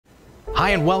Hi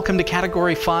and welcome to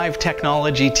Category 5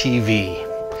 Technology TV.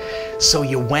 So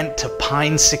you went to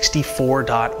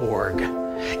pine64.org.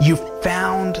 You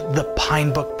found the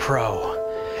Pinebook Pro.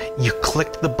 You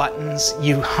clicked the buttons,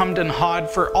 you hummed and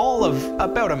hawed for all of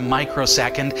about a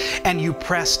microsecond, and you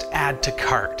pressed Add to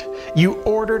Cart. You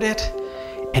ordered it,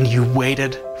 and you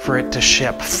waited for it to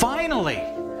ship. Finally,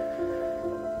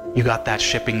 you got that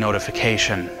shipping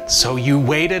notification. So you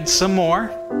waited some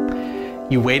more.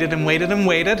 You waited and waited and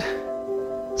waited.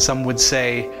 Some would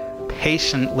say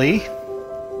patiently.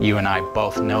 You and I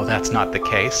both know that's not the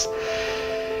case.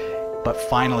 But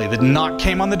finally, the knock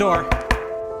came on the door.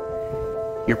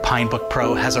 Your Pinebook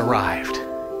Pro has arrived.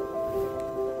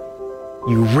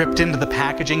 You ripped into the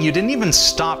packaging. You didn't even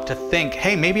stop to think,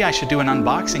 hey, maybe I should do an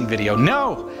unboxing video.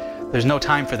 No, there's no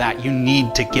time for that. You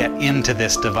need to get into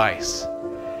this device.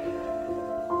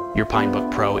 Your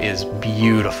Pinebook Pro is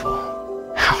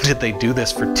beautiful. How did they do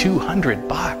this for 200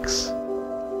 bucks?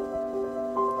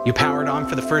 You power it on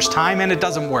for the first time and it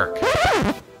doesn't work.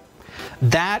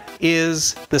 That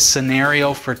is the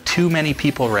scenario for too many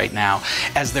people right now,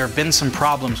 as there have been some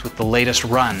problems with the latest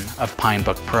run of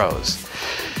Pinebook Pros.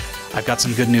 I've got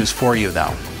some good news for you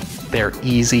though. They're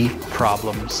easy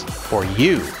problems for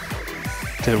you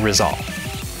to resolve.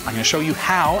 I'm going to show you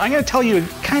how. I'm going to tell you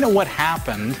kind of what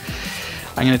happened.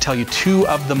 I'm going to tell you two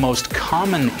of the most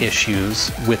common issues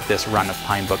with this run of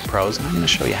Pinebook Pros, and I'm going to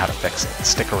show you how to fix it.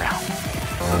 Stick around.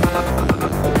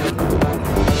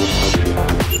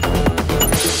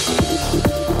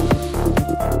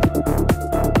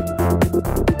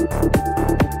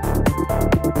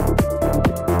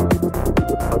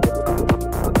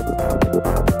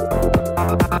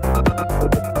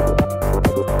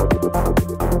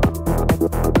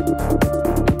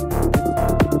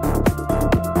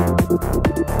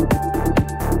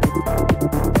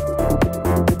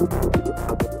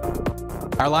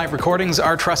 Our live recordings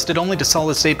are trusted only to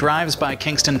solid-state drives by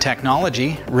Kingston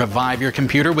Technology. Revive your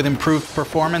computer with improved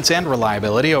performance and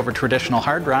reliability over traditional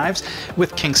hard drives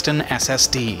with Kingston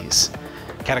SSDs.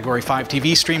 Category 5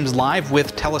 TV streams live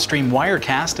with Telestream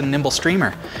Wirecast and Nimble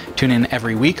Streamer. Tune in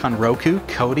every week on Roku,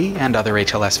 Kodi, and other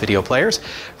HLS video players.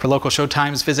 For local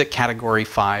showtimes, visit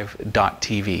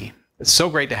category5.tv. It's so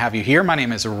great to have you here. My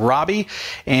name is Robbie,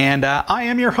 and I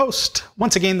am your host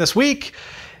once again this week.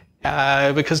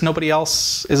 Because nobody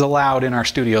else is allowed in our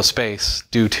studio space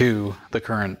due to the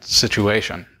current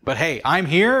situation. But hey, I'm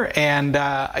here, and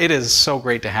it is so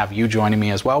great to have you joining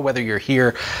me as well, whether you're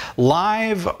here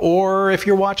live or if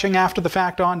you're watching after the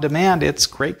fact on demand. It's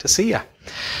great to see you.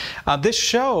 This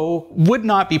show would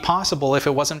not be possible if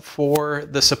it wasn't for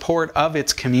the support of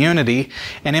its community,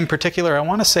 and in particular, I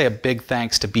want to say a big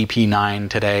thanks to BP9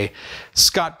 today,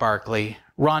 Scott Barkley,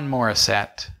 Ron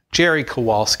Morissette, Jerry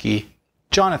Kowalski,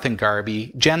 Jonathan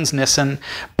Garby, Jens Nissen,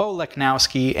 Bo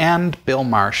Leknowski, and Bill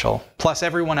Marshall, plus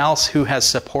everyone else who has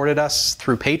supported us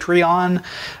through Patreon,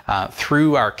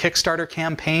 through our Kickstarter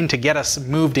campaign to get us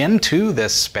moved into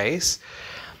this space.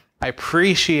 I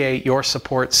appreciate your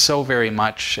support so very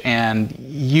much, and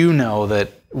you know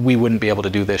that we wouldn't be able to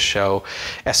do this show,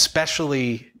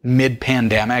 especially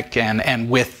mid-pandemic and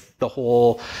with the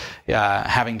whole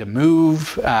having to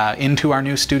move into our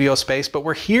new studio space, but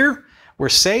we're here. We're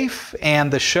safe,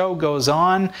 and the show goes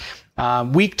on.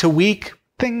 Week to week,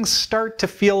 things start to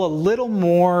feel a little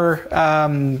more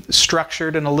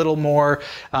structured and a little more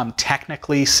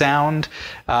technically sound.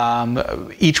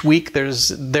 Each week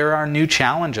there are new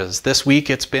challenges. This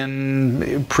week it's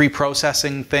been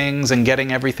pre-processing things and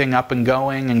getting everything up and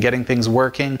going and getting things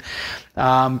working.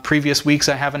 Previous weeks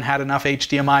I haven't had enough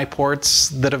HDMI ports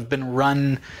that have been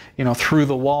run, through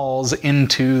the walls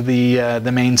into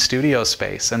the main studio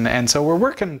space, and so we're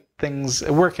working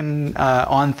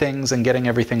on things and getting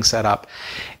everything set up.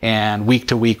 And week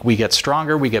to week we get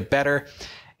stronger, we get better,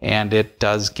 and it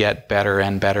does get better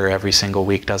and better every single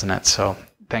week, doesn't it? So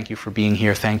thank you for being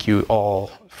here. Thank you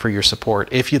all for your support.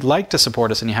 If you'd like to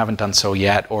support us and you haven't done so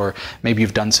yet, or maybe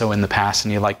you've done so in the past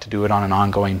and you'd like to do it on an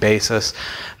ongoing basis,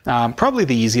 probably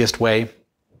the easiest way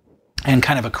and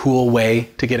kind of a cool way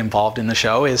to get involved in the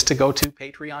show is to go to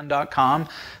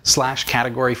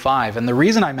patreon.com/category5. And the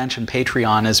reason I mention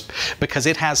Patreon is because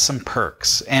it has some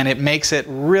perks, and it makes it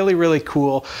really, really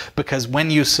cool, because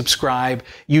when you subscribe,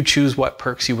 you choose what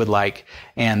perks you would like.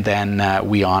 and then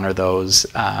we honor those,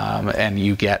 and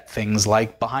you get things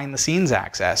like behind the scenes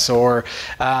access, or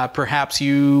perhaps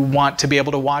you want to be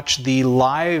able to watch the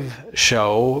live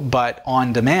show but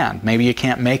on demand. Maybe you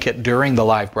can't make it during the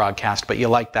live broadcast, but you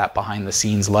like that behind the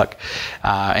scenes look,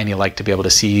 and you like to be able to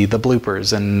see the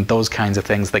bloopers and those kinds of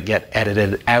things that get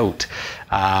edited out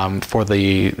for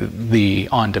the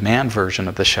on-demand version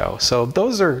of the show. So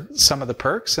those are some of the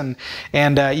perks, and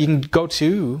you can go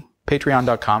to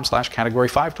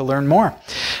patreon.com/category5 to learn more.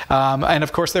 And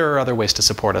of course, there are other ways to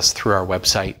support us through our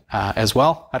website as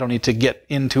well. I don't need to get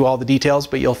into all the details,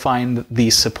 but you'll find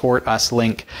the Support Us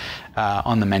link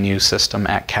on the menu system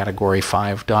at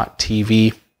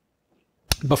category5.tv.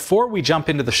 Before we jump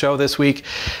into the show this week,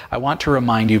 I want to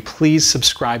remind you, please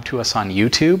subscribe to us on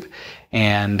YouTube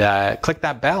and click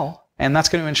that bell. And that's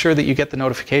going to ensure that you get the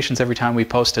notifications every time we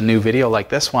post a new video like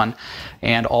this one,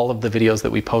 and all of the videos that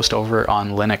we post over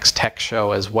on Linux Tech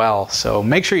Show as well. So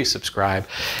make sure you subscribe.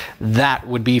 That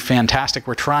would be fantastic.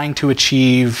 We're trying to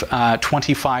achieve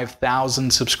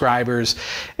 25,000 subscribers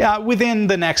within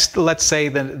the next, let's say,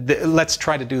 let's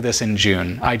try to do this in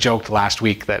June. I joked last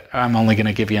week that I'm only going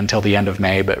to give you until the end of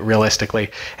May, but realistically,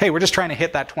 hey, we're just trying to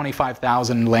hit that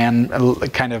 25,000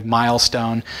 kind of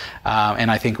milestone,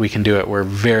 and I think we can do it. We're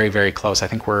very, very close. I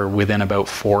think we're within about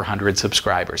 400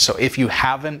 subscribers. So if you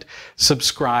haven't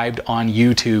subscribed on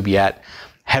YouTube yet,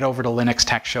 head over to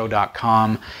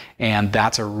linuxtechshow.com, and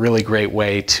that's a really great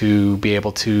way to be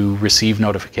able to receive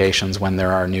notifications when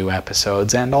there are new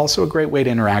episodes, and also a great way to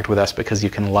interact with us because you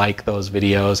can like those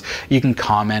videos, you can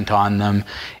comment on them,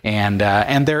 and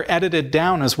they're edited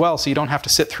down as well, so you don't have to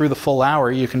sit through the full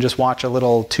hour. You can just watch a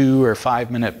little 2 or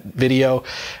 5 minute video,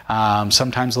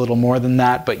 sometimes a little more than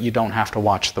that, but you don't have to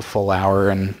watch the full hour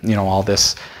and, you know, all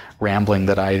this rambling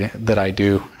that I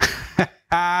do.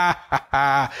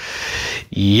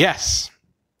 Yes.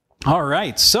 All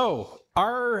right. So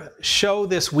our show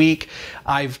this week,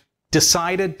 I've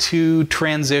decided to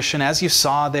transition, as you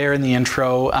saw there in the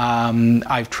intro,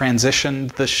 I've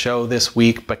transitioned the show this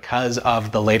week because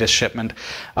of the latest shipment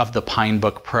of the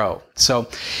Pinebook Pro. So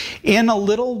in a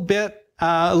little bit,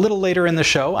 a little later in the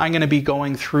show, I'm going to be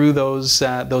going through those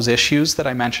issues that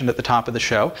I mentioned at the top of the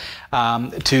show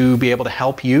to be able to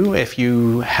help you if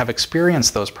you have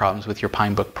experienced those problems with your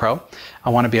Pinebook Pro.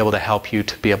 I want to be able to help you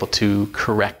to be able to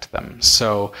correct them.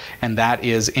 So, and that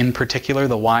is in particular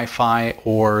the Wi-Fi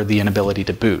or the inability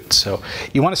to boot. So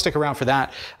you want to stick around for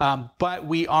that. But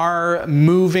we are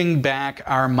moving back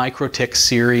our MikroTik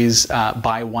series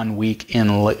by 1 week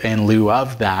in lieu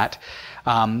of that.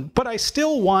 But I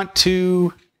still want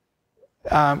to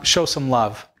show some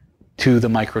love to the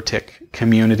MikroTik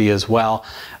community as well.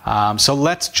 So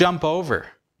let's jump over.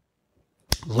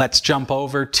 Let's jump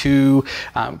over to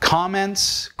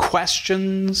comments,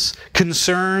 questions,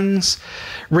 concerns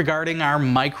regarding our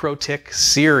MikroTik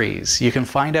series. You can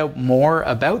find out more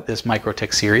about this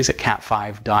MikroTik series at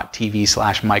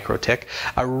cat5.tv/MikroTik.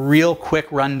 A real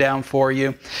quick rundown for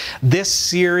you. This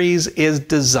series is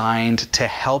designed to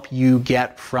help you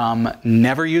get from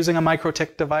never using a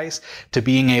MikroTik device to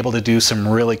being able to do some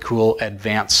really cool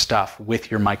advanced stuff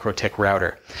with your MikroTik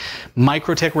router.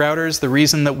 MikroTik routers, the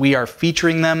reason that we are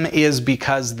featuring them is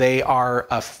because they are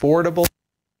affordable,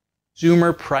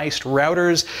 consumer-priced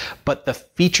routers, but the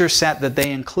feature set that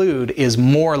they include is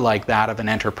more like that of an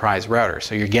enterprise router.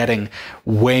 So you're getting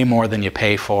way more than you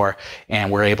pay for, and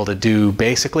we're able to do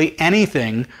basically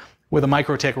anything with a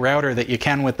MikroTik router that you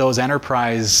can with those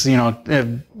enterprise,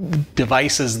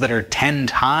 devices that are 10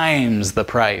 times the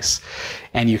price.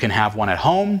 And you can have one at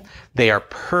home. They are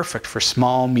perfect for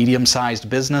small, medium-sized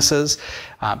businesses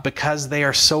because they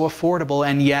are so affordable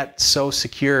and yet so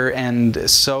secure and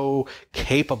so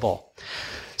capable.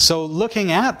 So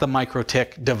looking at the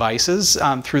MikroTik devices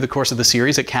through the course of the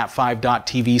series at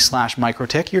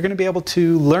cat5.tv/MikroTik, you're going to be able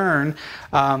to learn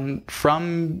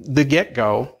from the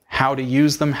get-go how to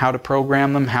use them, how to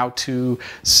program them, how to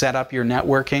set up your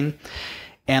networking.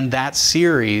 And that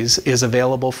series is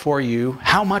available for you.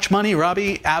 How much money,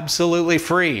 Robbie? Absolutely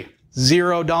free.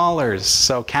 $0.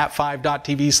 So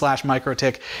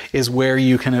cat5.tv/MikroTik is where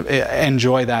you can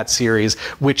enjoy that series,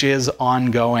 which is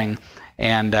ongoing.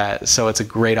 And so it's a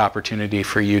great opportunity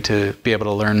for you to be able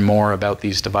to learn more about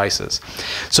these devices.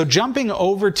 So jumping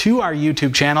over to our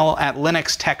YouTube channel at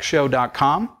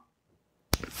linuxtechshow.com,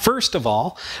 first of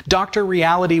all, Dr.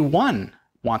 Reality1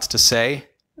 wants to say,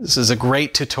 this is a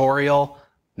great tutorial,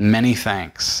 many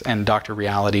thanks. And Dr.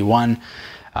 Reality1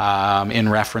 in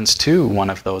reference to one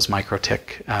of those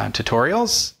MikroTik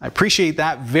tutorials. I appreciate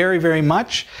that very, very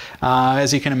much.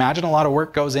 As you can imagine, a lot of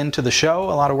work goes into the show,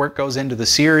 a lot of work goes into the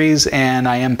series, and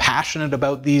I am passionate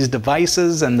about these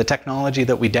devices and the technology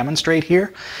that we demonstrate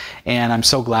here, and I'm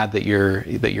so glad that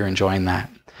you're enjoying that.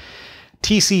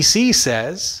 TCC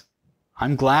says,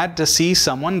 I'm glad to see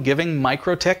someone giving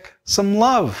MikroTik some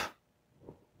love.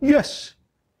 Yes.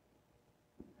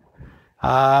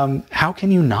 How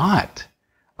can you not?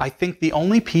 I think the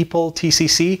only people,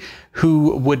 TCC,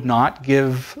 who would not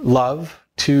give love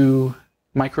to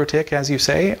MikroTik, as you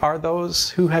say, are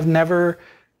those who have never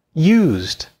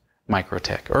used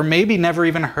MikroTik, or maybe never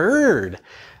even heard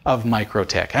of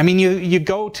MikroTik. I mean, you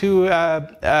go to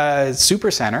a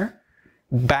Supercenter,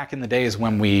 back in the days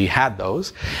when we had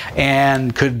those,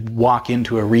 and could walk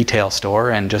into a retail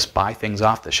store and just buy things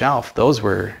off the shelf. Those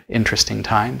were interesting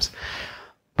times.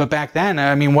 But back then,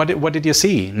 I mean, what did you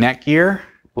see? Netgear?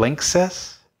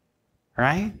 Linksys?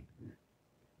 Right?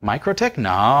 MikroTik?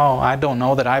 No, I don't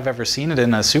know that I've ever seen it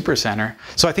in a Supercenter.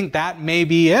 So I think that may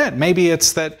be it. Maybe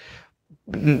it's that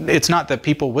it's not that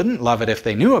people wouldn't love it if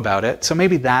they knew about it. So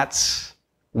maybe that's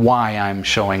why I'm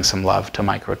showing some love to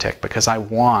MikroTik, because I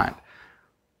want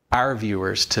our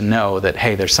viewers to know that,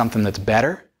 hey, there's something that's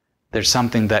better, there's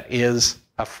something that is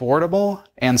affordable,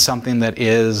 and something that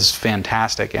is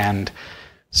fantastic and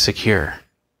secure.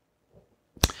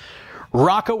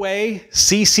 Rockaway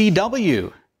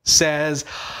CCW says,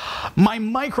 my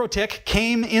MikroTik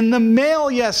came in the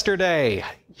mail yesterday.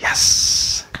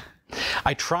 Yes.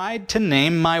 I tried to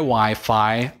name my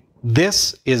Wi-Fi.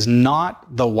 This is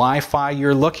not the Wi-Fi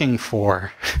you're looking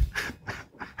for.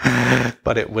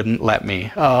 But it wouldn't let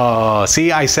me. Oh,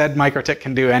 see, I said MikroTik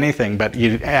can do anything, but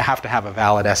you have to have a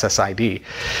valid SSID.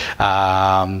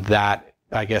 That,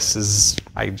 I guess, is,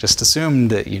 I just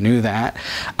assumed that you knew that.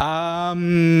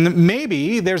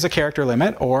 Maybe there's a character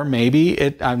limit, or maybe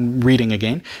it, I'm reading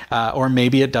again, or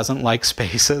maybe it doesn't like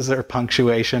spaces or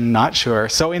punctuation, not sure.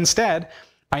 So instead,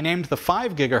 I named the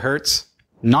 5 gigahertz,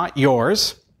 not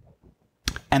yours,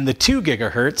 and the 2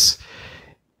 gigahertz,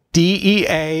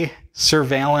 DEA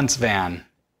surveillance van.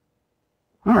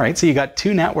 All right, so you got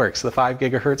 2 networks, the 5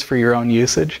 gigahertz for your own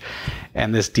usage,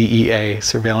 and this DEA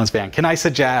surveillance van. Can I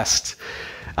suggest,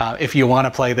 if you want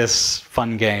to play this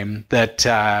fun game, that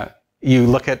you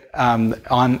look at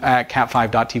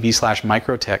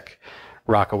cat5.tv/MikroTik,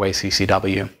 Rockaway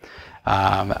CCW.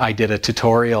 I did a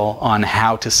tutorial on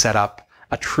how to set up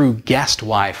a true guest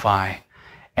Wi-Fi,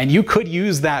 and you could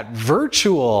use that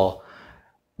virtual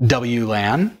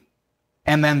WLAN.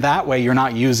 And then that way you're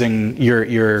not using your 2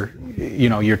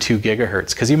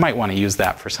 gigahertz, because you might want to use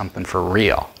that for something for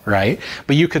real, right?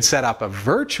 But you could set up a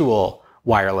virtual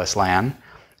wireless LAN,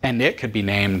 and it could be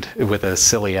named with a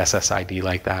silly SSID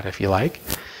like that if you like.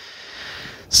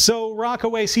 So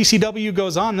Rockaway CCW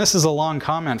goes on. This is a long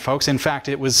comment, folks. In fact,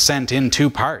 it was sent in 2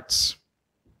 parts.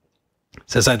 It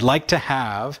says, I'd like to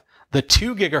have the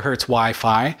 2 gigahertz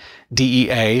Wi-Fi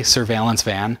DEA surveillance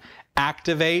van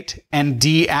activate and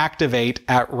deactivate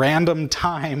at random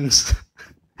times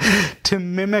to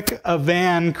mimic a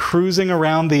van cruising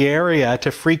around the area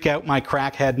to freak out my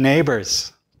crackhead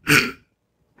neighbors.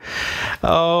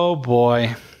 Oh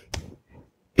boy.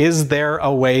 Is there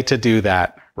a way to do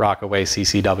that? Rockaway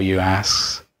CCW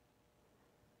asks.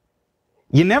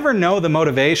 You never know the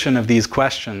motivation of these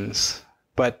questions,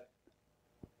 but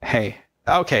hey,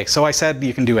 okay, so I said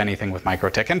you can do anything with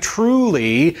MikroTik, and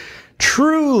truly,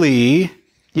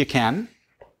 you can.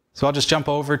 So I'll just jump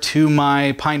over to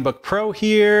my Pinebook Pro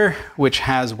here, which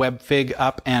has WebFig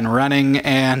up and running,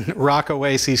 and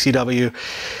Rockaway CCW.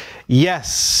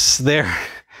 Yes,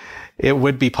 it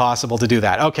would be possible to do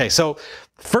that. Okay, so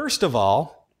first of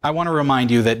all, I want to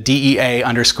remind you that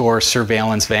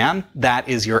DEA_surveillance van, that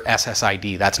is your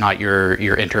SSID. That's not your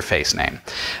interface name.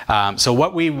 So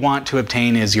what we want to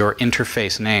obtain is your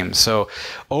interface name. So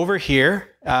over here,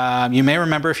 you may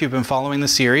remember if you've been following the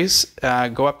series,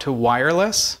 go up to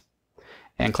wireless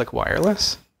and click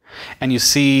wireless. And you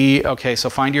see, okay, so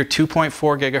find your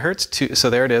 2.4 gigahertz. So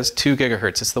there it is, 2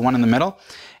 gigahertz. It's the one in the middle.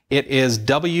 It is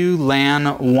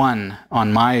WLAN 1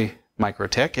 on my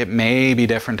MikroTik. It may be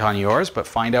different on yours, but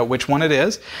find out which one it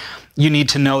is. You need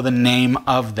to know the name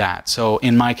of that. So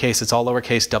in my case, it's all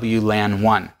lowercase WLAN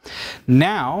 1.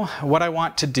 Now, what I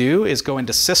want to do is go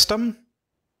into System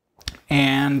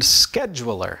and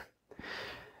Scheduler.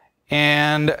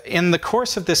 And in the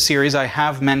course of this series, I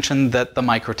have mentioned that the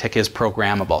MikroTik is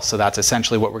programmable. So that's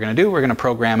essentially what we're going to do. We're going to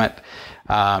program it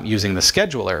using the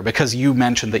scheduler, because you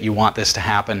mentioned that you want this to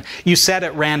happen. You said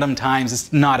at random times.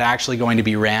 It's not actually going to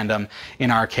be random.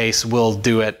 In our case, we'll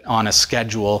do it on a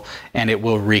schedule, and it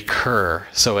will recur.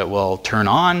 So it will turn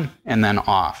on and then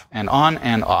off, and on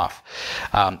and off.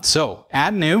 So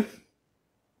add new.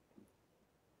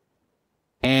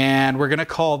 And we're going to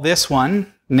call this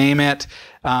one, name it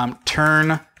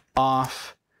turn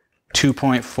off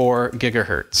 2.4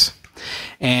 gigahertz.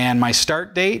 And my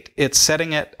start date, it's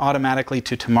setting it automatically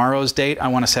to tomorrow's date. I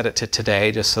want to set it to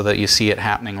today just so that you see it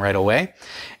happening right away.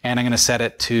 And I'm going to set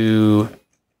it to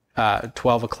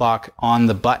 12 o'clock on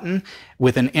the button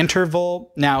with an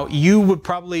interval. Now, you would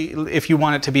probably, if you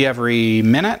want it to be every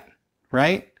minute,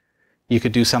 right? You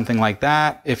could do something like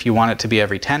that. If you want it to be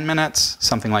every 10 minutes,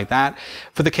 something like that.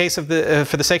 For the case of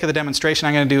for the sake of the demonstration,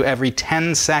 I'm going to do every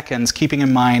 10 seconds, keeping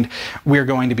in mind we're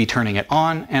going to be turning it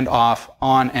on and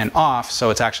off, so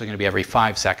it's actually going to be every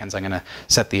 5 seconds. I'm going to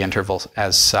set the intervals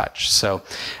as such. So,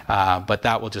 but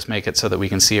that will just make it so that we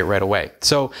can see it right away.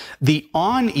 So the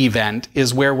on event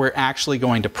is where we're actually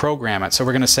going to program it. So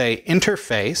we're going to say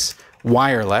interface,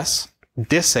 wireless,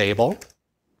 disable.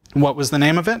 What was the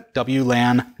name of it?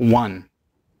 WLAN 1.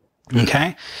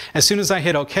 Okay. As soon as I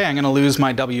hit OK, I'm going to lose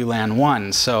my WLAN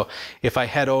 1. So if I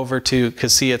head over to,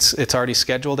 because see, it's already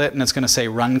scheduled it, and it's going to say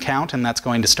run count, and that's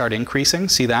going to start increasing.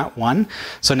 See that? 1.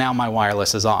 So now my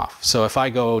wireless is off. So if I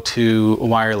go to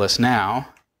wireless now,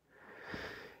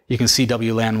 you can see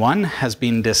WLAN 1 has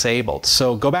been disabled.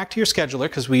 So go back to your scheduler,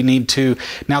 because we need to,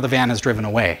 now the van has driven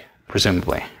away,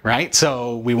 presumably, right?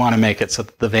 So we want to make it so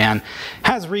that the van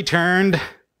has returned.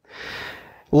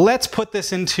 Let's put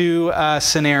this into a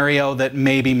scenario that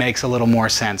maybe makes a little more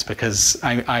sense, because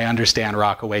I understand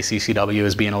Rockaway CCW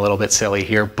is being a little bit silly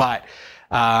here, but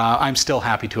I'm still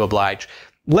happy to oblige.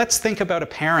 Let's think about a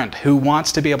parent who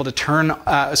wants to be able to turn,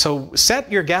 so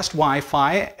set your guest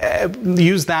Wi-Fi,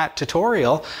 use that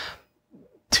tutorial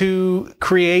to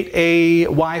create a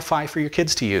Wi-Fi for your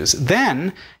kids to use.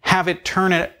 Then have it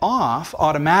turn it off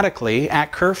automatically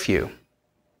at curfew.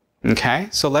 Okay,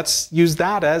 so let's use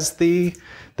that as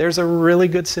there's a really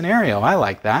good scenario. I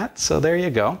like that. So there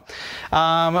you go.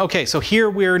 Okay, so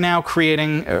here we're now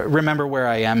creating, remember where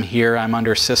I am here. I'm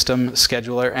under System,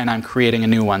 Scheduler, and I'm creating a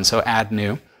new one. So add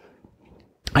new.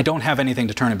 I don't have anything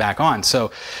to turn it back on. So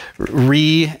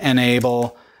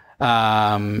re-enable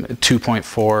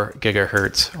 2.4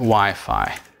 gigahertz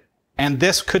Wi-Fi. And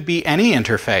this could be any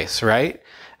interface, right?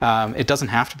 It doesn't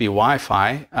have to be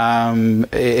Wi-Fi.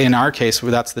 In our case,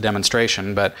 that's the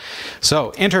demonstration. But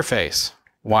so interface,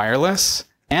 wireless,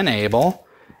 enable,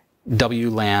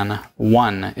 WLAN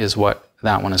 1 is what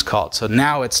that one is called. So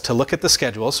now it's to look at the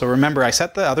schedule. So remember, I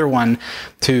set the other one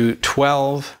to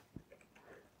 12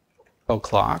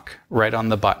 o'clock right on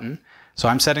the button. So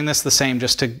I'm setting this the same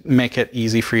just to make it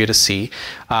easy for you to see.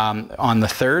 On the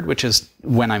 3rd, which is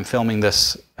when I'm filming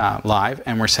this live,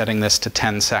 and we're setting this to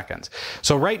 10 seconds.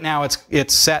 So right now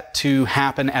it's set to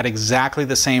happen at exactly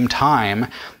the same time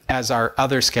as our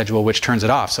other schedule, which turns it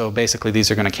off. So basically these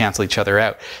are going to cancel each other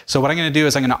out. So what I'm going to do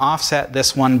is I'm going to offset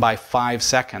this one by 5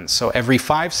 seconds. So every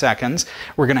 5 seconds,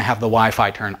 we're going to have the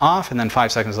Wi-Fi turn off, and then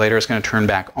 5 seconds later it's going to turn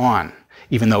back on,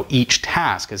 even though each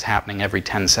task is happening every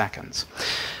 10 seconds.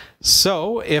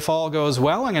 So if all goes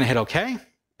well, I'm going to hit OK,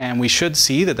 and we should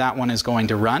see that that one is going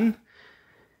to run.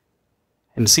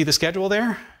 And see the schedule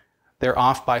there? They're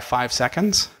off by 5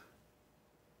 seconds.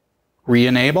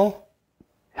 Re-enable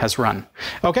has run.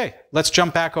 Okay, let's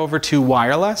jump back over to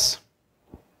wireless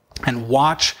and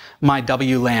watch my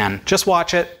WLAN. Just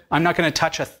watch it. I'm not going to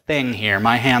touch a thing here.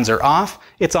 My hands are off.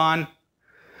 It's on.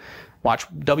 Watch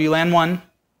WLAN 1.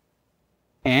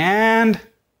 And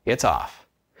it's off.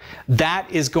 That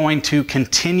is going to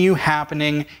continue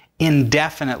happening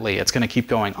indefinitely. It's going to keep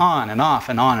going on and off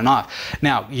and on and off.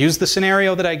 Now, use the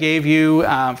scenario that I gave you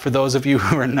for those of you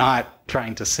who are not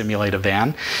trying to simulate a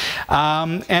van.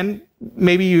 And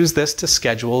maybe use this to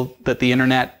schedule that the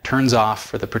internet turns off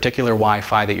for the particular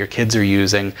Wi-Fi that your kids are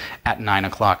using at 9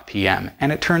 o'clock p.m.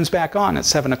 and it turns back on at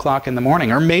 7 o'clock in the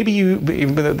morning. Or maybe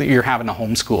you're having a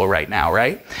homeschool right now,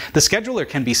 right? The scheduler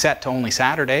can be set to only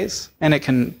Saturdays and it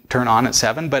can turn on at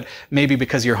 7, but maybe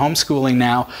because you're homeschooling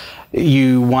now,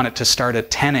 you want it to start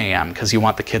at 10 a.m. because you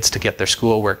want the kids to get their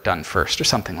schoolwork done first or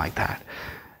something like that.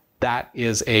 That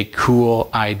is a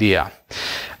cool idea.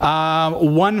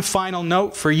 One final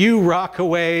note for you,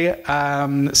 Rockaway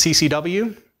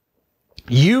CCW.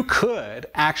 You could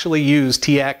actually use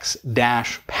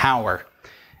TX-Power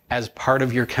as part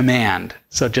of your command.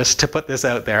 So just to put this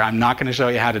out there, I'm not going to show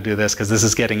you how to do this because this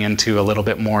is getting into a little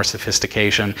bit more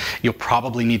sophistication. You'll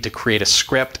probably need to create a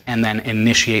script and then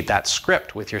initiate that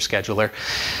script with your scheduler.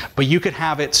 But you could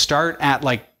have it start at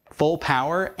like full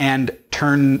power and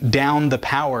turn down the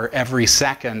power every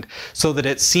second so that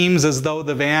it seems as though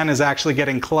the van is actually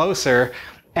getting closer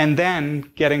and then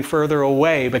getting further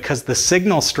away because the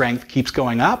signal strength keeps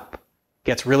going up,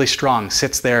 gets really strong,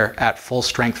 sits there at full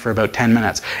strength for about 10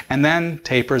 minutes, and then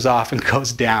tapers off and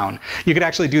goes down. You could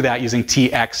actually do that using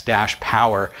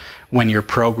TX-power when you're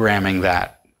programming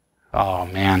that. Oh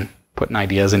man, putting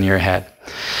ideas in your head.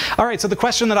 All right, so the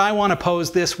question that I want to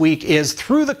pose this week is,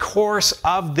 through the course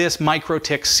of this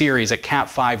MikroTik series at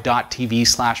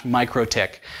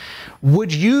cat5.tv/MikroTik,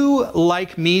 would you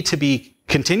like me to be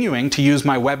continuing to use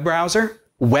my web browser,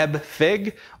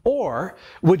 WebFig, or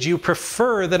would you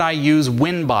prefer that I use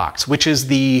Winbox, which is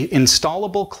the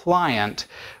installable client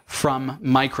from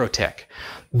MikroTik?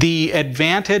 The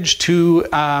advantage to,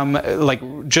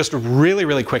 just really,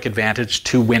 really quick advantage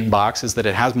to Winbox is that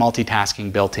it has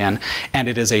multitasking built in and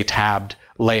it is a tabbed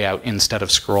layout instead of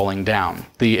scrolling down.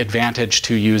 The advantage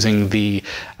to using the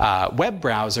web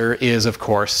browser is, of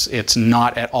course, it's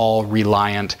not at all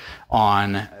reliant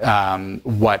on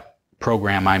what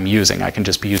program I'm using. I can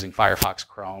just be using Firefox,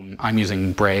 Chrome. I'm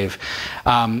using Brave.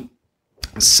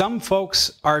 Some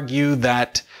folks argue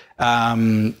that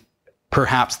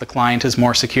perhaps the client is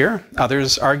more secure.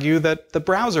 Others argue that the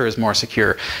browser is more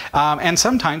secure. And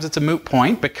sometimes it's a moot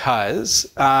point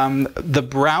because the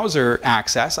browser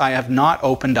access I have not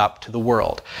opened up to the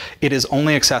world. It is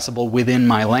only accessible within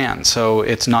my LAN, so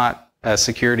it's not a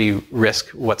security risk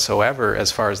whatsoever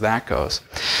as far as that goes.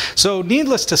 So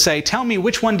needless to say, tell me,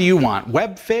 which one do you want?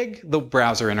 WebFig, the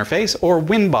browser interface, or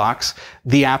Winbox,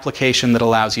 the application that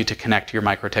allows you to connect to your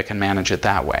MikroTik and manage it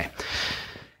that way?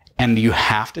 And you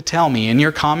have to tell me in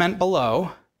your comment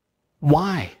below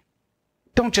why.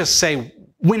 Don't just say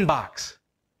Winbox.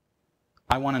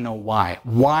 I want to know why.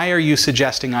 Why are you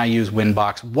suggesting I use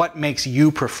Winbox? What makes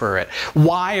you prefer it?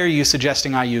 Why are you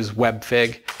suggesting I use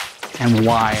WebFig? And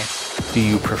why do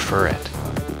you prefer it?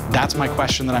 That's my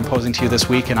question that I'm posing to you this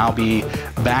week, and I'll be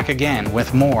back again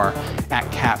with more at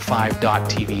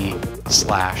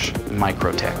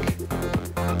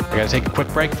cat5.tv/MikroTik. I gotta take a quick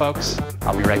break, folks.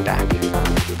 I'll be right back.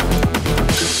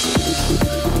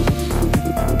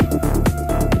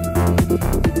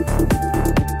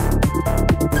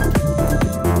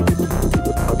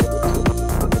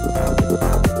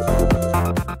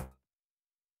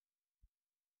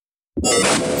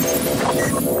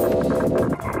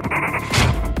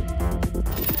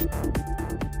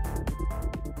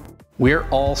 We're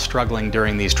all struggling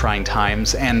during these trying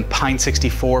times, and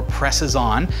Pine64 presses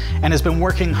on and has been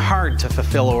working hard to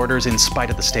fulfill orders in spite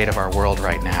of the state of our world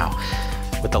right now.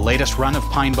 With the latest run of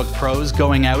Pinebook Pros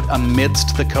going out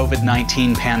amidst the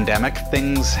COVID-19 pandemic,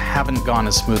 things haven't gone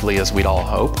as smoothly as we'd all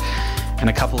hope, and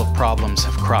a couple of problems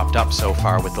have cropped up so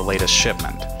far with the latest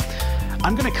shipment.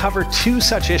 I'm going to cover two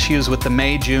such issues with the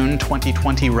May-June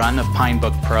 2020 run of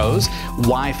Pinebook Pros: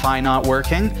 Wi-Fi not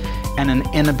working and an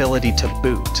inability to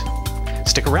boot.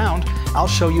 Stick around, I'll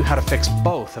show you how to fix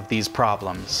both of these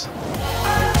problems.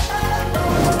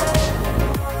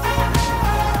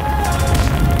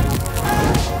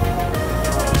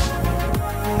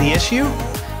 The issue?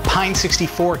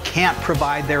 Pine64 can't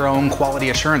provide their own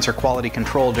quality assurance or quality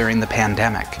control during the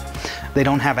pandemic. They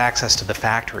don't have access to the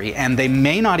factory, and they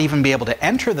may not even be able to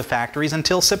enter the factories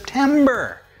until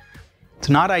September. It's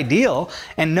not ideal,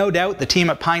 and no doubt the team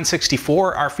at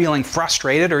Pine64 are feeling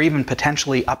frustrated or even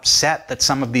potentially upset that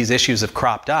some of these issues have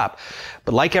cropped up.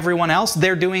 But like everyone else,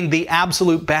 they're doing the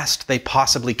absolute best they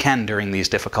possibly can during these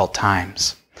difficult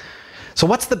times. So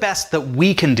what's the best that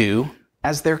we can do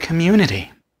as their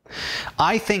community?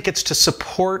 I think it's to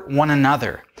support one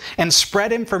another and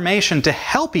spread information to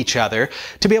help each other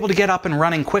to be able to get up and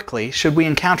running quickly should we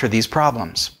encounter these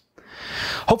problems.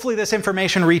 Hopefully this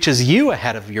information reaches you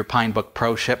ahead of your Pinebook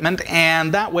Pro shipment,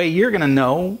 and that way you're going to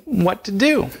know what to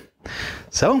do.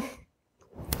 So,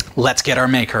 let's get our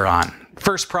maker on.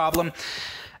 First problem,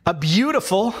 a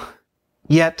beautiful,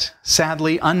 yet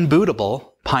sadly unbootable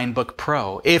Pinebook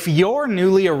Pro. If your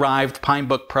newly arrived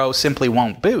Pinebook Pro simply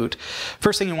won't boot,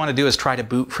 first thing you want to do is try to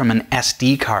boot from an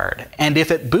SD card. And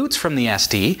if it boots from the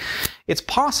SD, it's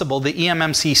possible the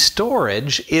eMMC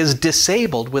storage is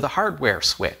disabled with a hardware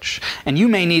switch, and you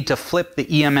may need to flip the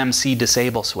eMMC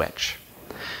disable switch.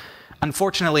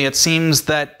 Unfortunately, it seems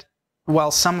that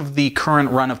while some of the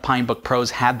current run of Pinebook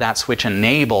Pros had that switch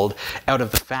enabled out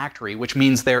of the factory, which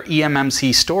means their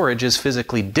eMMC storage is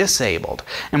physically disabled.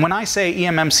 And when I say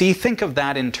eMMC, think of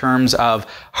that in terms of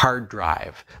hard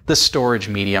drive, the storage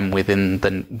medium within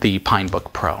the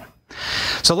Pinebook Pro.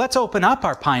 So let's open up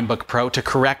our Pinebook Pro to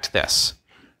correct this.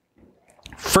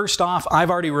 First off, I've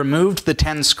already removed the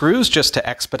 10 screws just to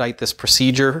expedite this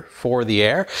procedure for the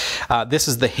air. This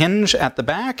is the hinge at the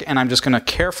back, and I'm just going to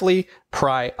carefully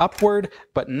pry upward,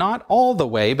 but not all the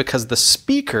way because the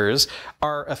speakers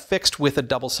are affixed with a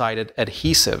double-sided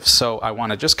adhesive. So I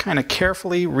want to just kind of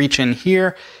carefully reach in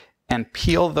here and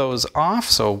peel those off.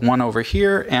 So one over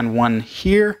here and one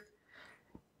here.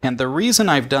 And the reason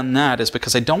I've done that is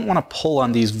because I don't want to pull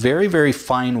on these very, very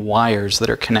fine wires that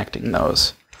are connecting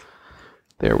those.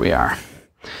 There we are.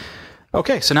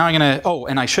 Okay, so now I'm going to, oh,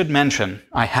 and I should mention,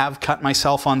 I have cut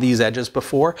myself on these edges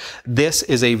before. This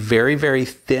is a very, very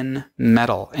thin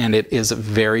metal, and it is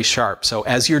very sharp. So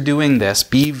as you're doing this,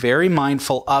 be very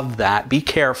mindful of that. Be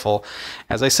careful.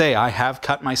 As I say, I have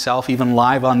cut myself even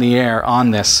live on the air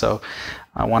on this, so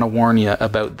I want to warn you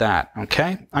about that,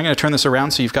 okay? I'm going to turn this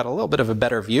around so you've got a little bit of a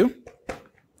better view.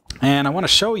 And I want to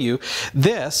show you,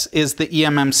 this is the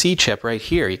eMMC chip right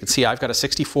here. You can see I've got a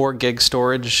 64 gig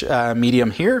storage medium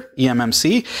here,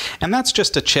 eMMC, and that's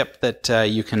just a chip that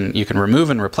you can remove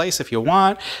and replace if you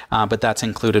want, but that's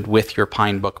included with your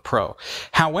Pinebook Pro.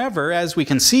 However, as we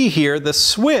can see here, the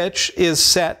switch is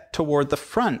set toward the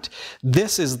front.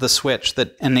 This is the switch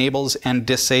that enables and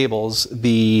disables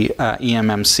the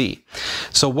eMMC.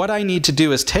 So what I need to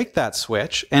do is take that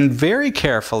switch and very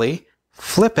carefully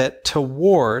flip it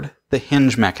toward the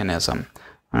hinge mechanism.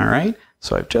 All right,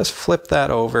 so I've just flipped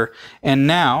that over, and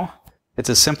now it's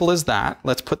as simple as that.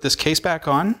 Let's put this case back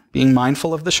on, being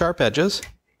mindful of the sharp edges.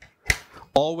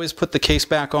 Always put the case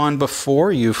back on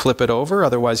before you flip it over,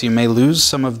 otherwise you may lose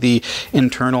some of the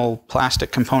internal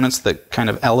plastic components that kind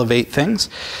of elevate things.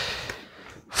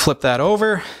 Flip that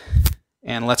over,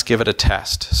 and let's give it a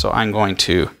test. So I'm going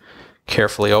to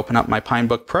carefully open up my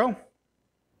Pinebook Pro,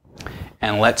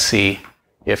 and let's see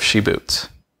if she boots.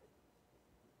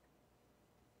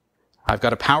 I've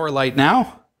got a power light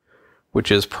now,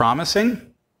 which is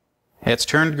promising. It's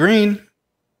turned green.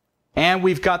 And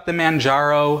we've got the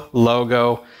Manjaro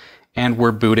logo, and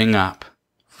we're booting up.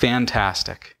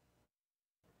 Fantastic.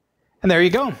 And there you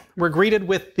go. We're greeted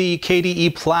with the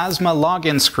KDE Plasma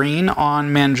login screen on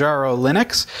Manjaro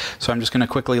Linux. So I'm just going to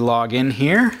quickly log in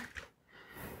here.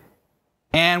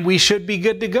 And we should be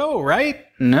good to go, right?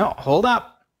 No, hold up.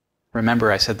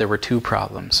 Remember, I said there were two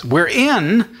problems. We're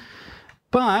in,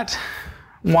 but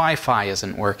Wi-Fi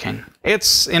isn't working.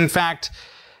 It's, in fact,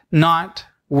 not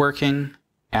working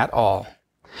at all.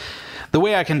 The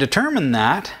way I can determine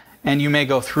that, and you may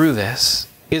go through this,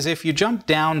 is if you jump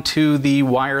down to the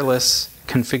wireless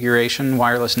configuration,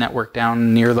 wireless network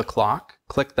down near the clock,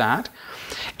 click that,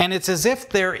 and it's as if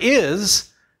there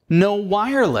is no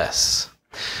wireless.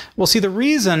 Well, see, the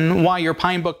reason why your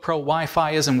Pinebook Pro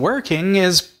Wi-Fi isn't working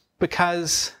is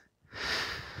because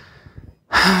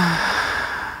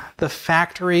the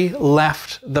factory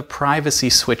left the privacy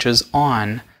switches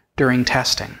on during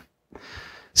testing.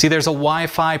 See, there's a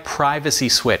Wi-Fi privacy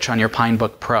switch on your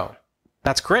Pinebook Pro.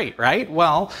 That's great, right?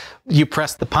 Well, you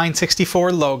press the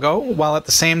Pine64 logo while at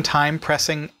the same time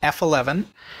pressing F11,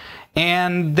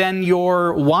 and then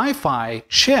your Wi-Fi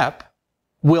chip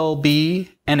will be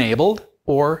enabled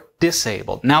or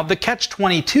disabled. Now, the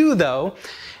catch-22, though,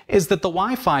 is that the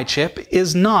Wi-Fi chip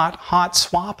is not hot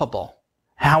swappable.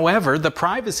 However, the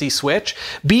privacy switch,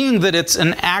 being that it's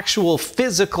an actual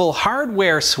physical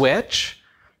hardware switch,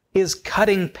 is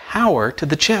cutting power to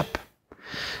the chip.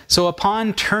 So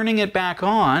upon turning it back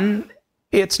on,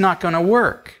 it's not going to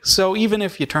work. So even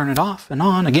if you turn it off and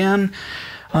on again,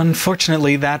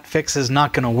 unfortunately that fix is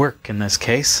not going to work in this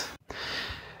case.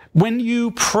 When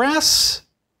you press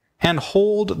and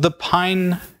hold the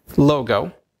Pine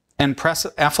logo and press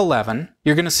F11,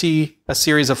 you're going to see a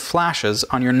series of flashes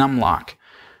on your numlock.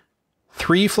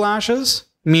 3 flashes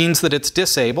means that it's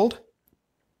disabled.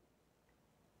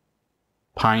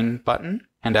 Pine button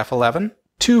and F11.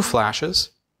 2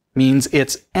 flashes means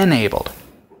it's enabled.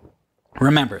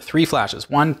 Remember, 3 flashes.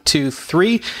 1, 2,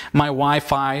 3. My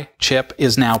Wi-Fi chip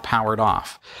is now powered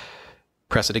off.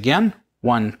 Press it again.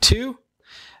 1, 2.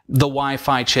 The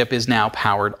Wi-Fi chip is now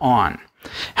powered on.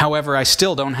 However, I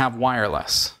still don't have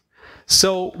wireless.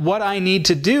 So what I need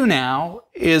to do now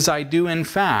is I do, in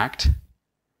fact,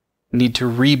 need to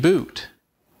reboot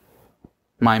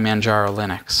my Manjaro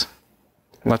Linux.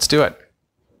 Let's do it.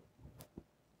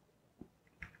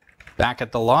 Back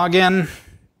at the login,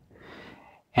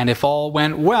 and if all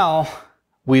went well,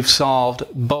 we've solved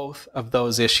both of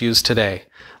those issues today.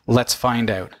 Let's find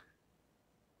out.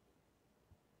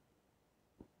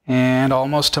 And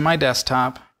almost to my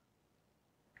desktop.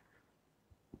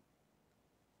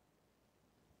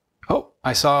 Oh,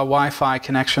 I saw a Wi-Fi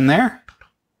connection there.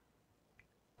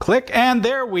 Click, and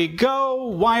there we go.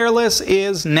 Wireless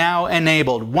is now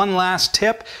enabled. One last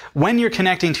tip, when you're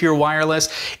connecting to your wireless,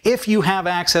 if you have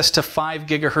access to 5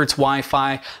 gigahertz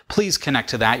Wi-Fi, please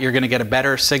connect to that. You're going to get a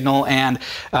better signal, and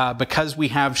because we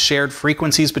have shared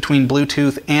frequencies between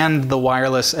Bluetooth and the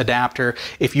wireless adapter,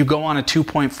 if you go on a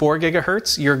 2.4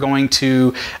 gigahertz, you're going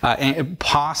to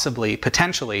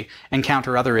potentially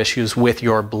encounter other issues with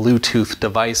your Bluetooth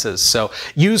devices. So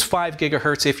use 5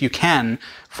 gigahertz if you can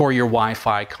for your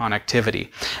Wi-Fi connectivity.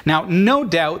 Now, no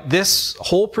doubt this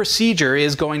whole procedure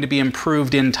is going to be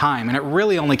improved in time, and it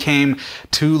really only came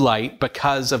to light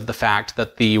because of the fact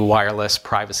that the wireless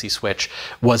privacy switch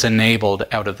was enabled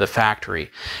out of the factory.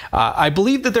 I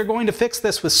believe that they're going to fix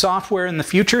this with software in the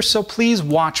future, so please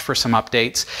watch for some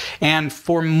updates. And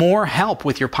for more help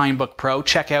with your Pinebook Pro,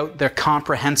 check out their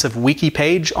comprehensive wiki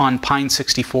page on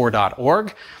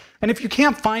pine64.org. And if you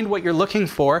can't find what you're looking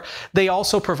for, they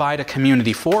also provide a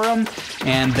community forum,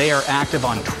 and they are active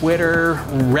on Twitter,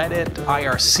 Reddit,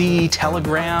 IRC,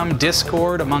 Telegram,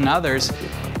 Discord, among others,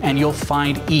 and you'll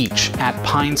find each at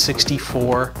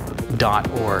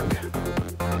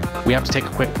pine64.org. We have to take a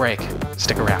quick break.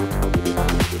 Stick around.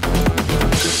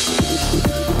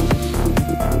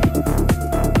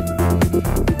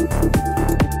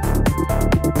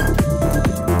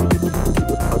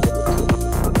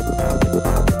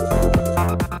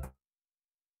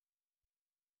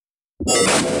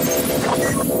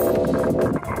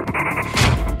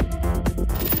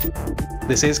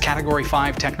 This is Category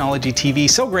 5 Technology TV.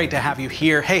 So great to have you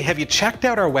here. Hey, have you checked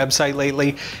out our website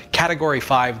lately?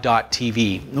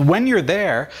 Category5.tv. When you're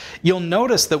there, you'll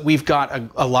notice that we've got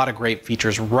a lot of great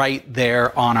features right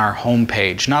there on our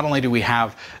homepage. Not only do we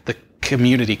have the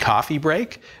community coffee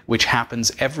break, which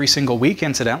happens every single week.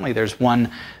 Incidentally, there's one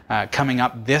coming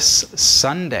up this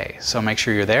Sunday, so make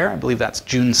sure you're there. I believe that's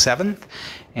June 7th.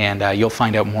 And you'll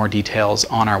find out more details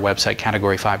on our website,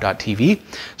 category5.tv.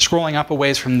 Scrolling up a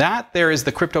ways from that, there is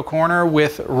the Crypto Corner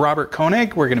with Robert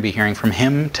Koenig. We're going to be hearing from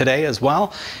him today as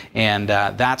well. And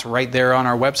that's right there on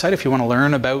our website if you want to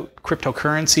learn about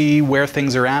cryptocurrency, where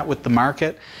things are at with the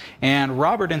market. And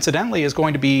Robert, incidentally, is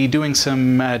going to be doing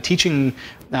some teaching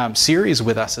series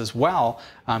with us as well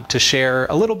to share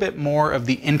a little bit more of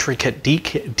the intricate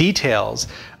details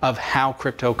of how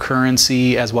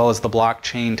cryptocurrency as well as the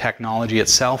blockchain technology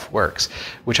itself works,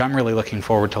 which I'm really looking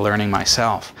forward to learning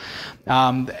myself.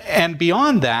 And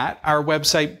beyond that, our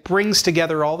website brings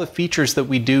together all the features that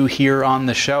we do here on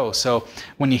the show. So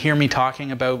when you hear me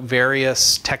talking about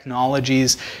various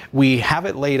technologies, we have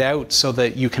it laid out so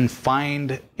that you can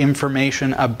find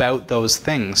information about those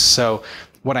things. So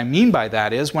what I mean by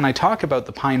that is when I talk about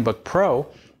the Pinebook Pro,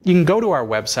 you can go to our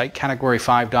website,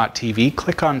 category5.tv,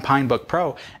 click on Pinebook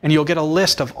Pro, and you'll get a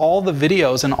list of all the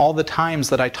videos and all the times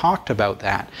that I talked about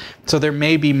that. So there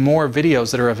may be more videos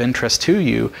that are of interest to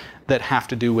you that have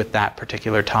to do with that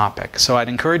particular topic. So I'd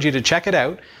encourage you to check it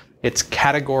out. It's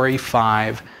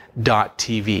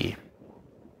category5.tv.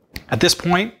 At this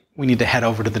point, we need to head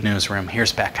over to the newsroom.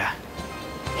 Here's Bekah.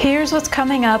 Here's what's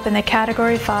coming up in the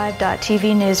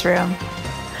Category5.tv newsroom.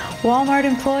 Walmart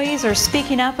employees are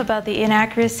speaking up about the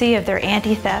inaccuracy of their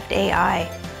anti-theft AI.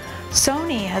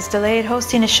 Sony has delayed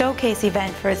hosting a showcase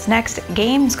event for its next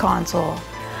games console.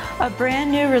 A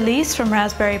brand new release from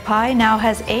Raspberry Pi now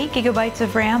has 8 gigabytes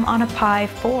of RAM on a Pi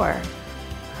 4.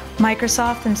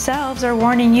 Microsoft themselves are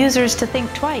warning users to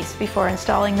think twice before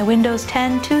installing the Windows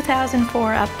 10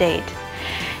 2004 update.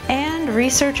 And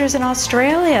researchers in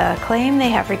Australia claim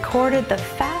they have recorded the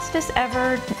fastest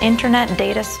ever internet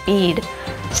data speed.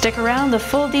 Stick around, the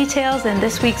full details in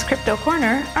this week's Crypto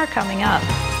Corner are coming up.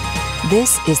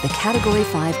 This is the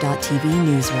Category5.tv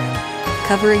newsroom,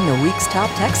 covering the week's top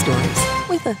tech stories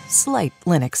with a slight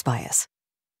Linux bias.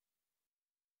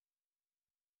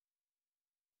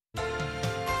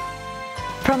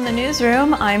 From the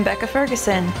newsroom, I'm Bekah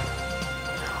Ferguson.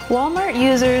 Walmart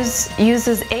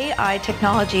uses AI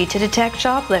technology to detect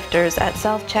shoplifters at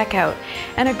self-checkout,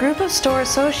 and a group of store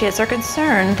associates are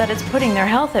concerned that it's putting their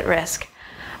health at risk.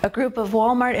 A group of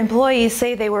Walmart employees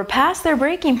say they were past their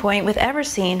breaking point with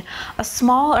Everseen, a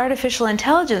small artificial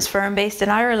intelligence firm based in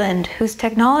Ireland, whose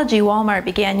technology Walmart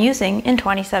began using in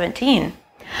 2017.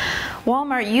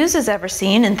 Walmart uses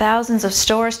Everseen in thousands of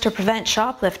stores to prevent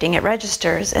shoplifting at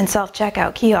registers and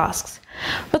self-checkout kiosks.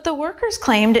 But the workers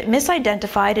claimed it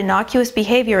misidentified innocuous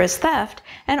behavior as theft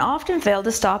and often failed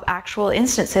to stop actual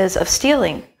instances of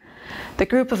stealing. The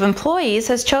group of employees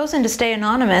has chosen to stay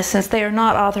anonymous since they are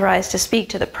not authorized to speak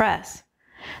to the press.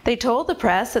 They told the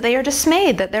press that they are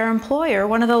dismayed that their employer,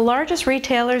 one of the largest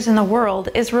retailers in the world,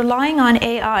 is relying on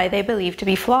AI they believe to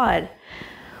be flawed.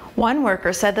 One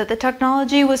worker said that the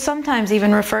technology was sometimes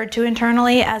even referred to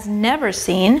internally as never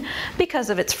seen because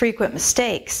of its frequent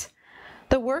mistakes.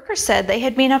 The worker said they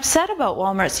had been upset about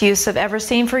Walmart's use of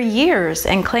Everseen for years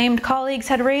and claimed colleagues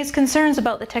had raised concerns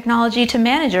about the technology to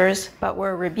managers but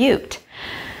were rebuked.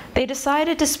 They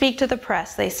decided to speak to the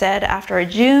press, they said, after a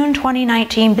June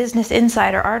 2019 Business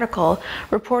Insider article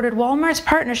reported Walmart's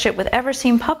partnership with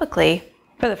Everseen publicly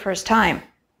for the first time.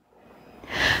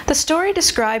 The story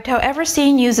described how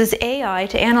Everseen uses AI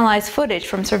to analyze footage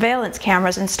from surveillance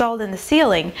cameras installed in the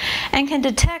ceiling and can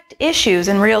detect issues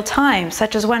in real time,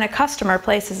 such as when a customer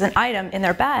places an item in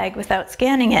their bag without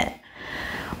scanning it.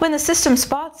 When the system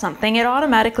spots something, it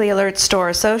automatically alerts store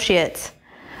associates.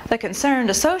 The concerned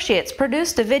associates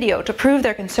produced a video to prove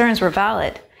their concerns were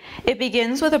valid. It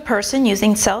begins with a person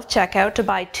using self-checkout to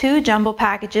buy 2 jumbo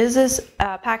packages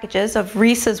of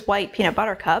Reese's white peanut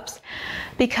butter cups.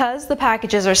 Because the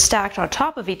packages are stacked on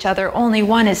top of each other, only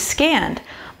one is scanned,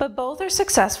 but both are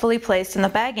successfully placed in the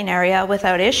bagging area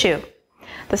without issue.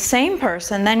 The same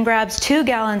person then grabs 2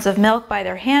 gallons of milk by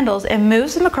their handles and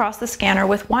moves them across the scanner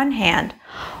with one hand.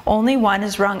 Only one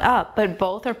is rung up, but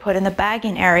both are put in the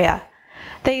bagging area.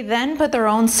 They then put their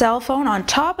own cell phone on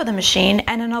top of the machine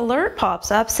and an alert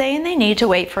pops up saying they need to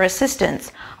wait for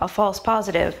assistance, a false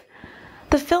positive.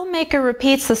 The filmmaker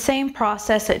repeats the same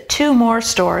process at 2 more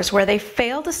stores where they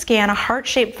fail to scan a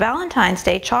heart-shaped Valentine's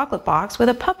Day chocolate box with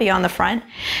a puppy on the front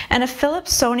and a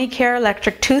Philips Sonicare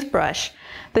electric toothbrush.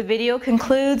 The video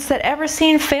concludes that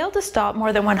Everseen failed to stop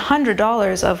more than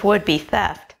 $100 of would-be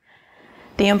theft.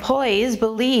 The employees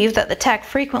believe that the tech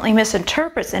frequently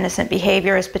misinterprets innocent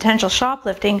behavior as potential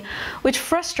shoplifting, which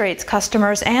frustrates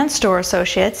customers and store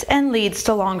associates and leads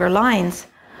to longer lines.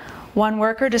 One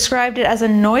worker described it as a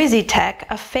noisy tech,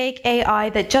 a fake AI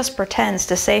that just pretends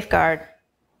to safeguard.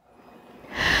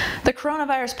 The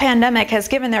coronavirus pandemic has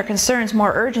given their concerns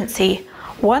more urgency.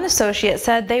 One associate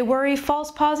said they worry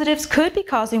false positives could be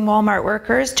causing Walmart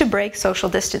workers to break social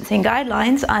distancing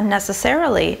guidelines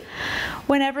unnecessarily.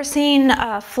 When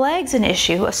Everseen flags an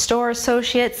issue, a store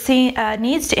associate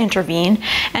needs to intervene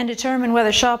and determine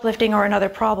whether shoplifting or another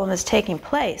problem is taking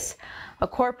place. A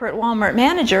corporate Walmart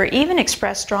manager even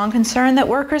expressed strong concern that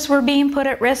workers were being put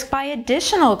at risk by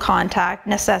additional contact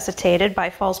necessitated by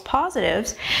false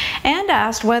positives and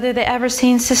asked whether the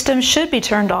Everseen system should be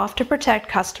turned off to protect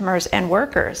customers and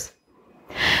workers.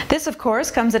 This, of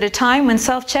course, comes at a time when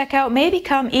self-checkout may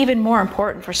become even more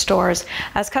important for stores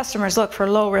as customers look for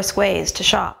low-risk ways to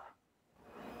shop.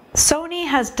 Sony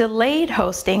has delayed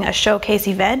hosting a showcase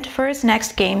event for its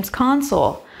next games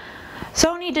console.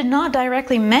 Sony did not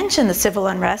directly mention the civil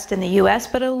unrest in the US,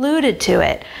 but alluded to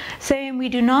it, saying, "We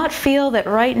do not feel that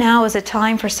right now is a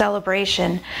time for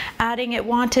celebration," adding it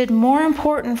wanted more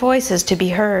important voices to be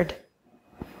heard.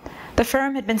 The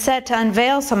firm had been set to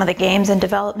unveil some of the games in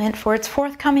development for its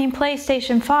forthcoming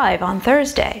PlayStation 5 on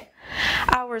Thursday.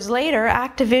 Hours later,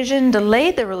 Activision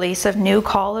delayed the release of new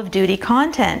Call of Duty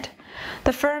content.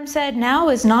 The firm said now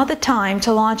is not the time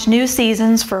to launch new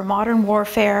seasons for Modern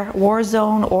Warfare,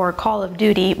 Warzone, or Call of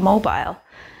Duty Mobile.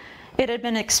 It had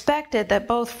been expected that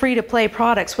both free-to-play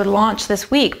products would launch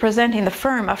this week, presenting the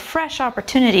firm a fresh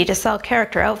opportunity to sell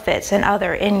character outfits and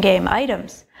other in-game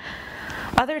items.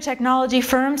 Other technology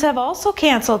firms have also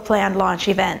canceled planned launch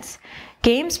events.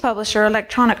 Games publisher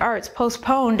Electronic Arts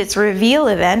postponed its reveal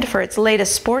event for its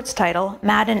latest sports title,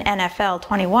 Madden NFL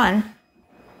 21.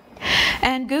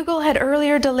 And Google had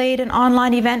earlier delayed an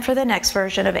online event for the next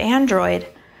version of Android.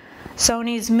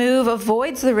 Sony's move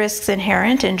avoids the risks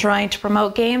inherent in trying to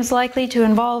promote games likely to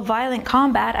involve violent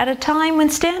combat at a time when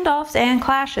standoffs and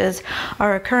clashes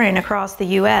are occurring across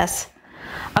the US.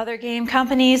 Other game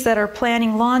companies that are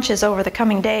planning launches over the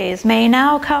coming days may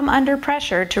now come under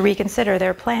pressure to reconsider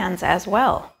their plans as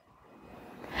well.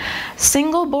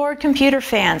 Single-board computer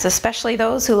fans, especially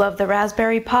those who love the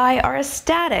Raspberry Pi, are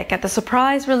ecstatic at the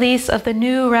surprise release of the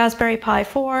new Raspberry Pi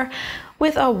 4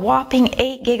 with a whopping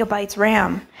 8 GB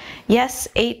RAM. Yes,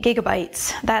 8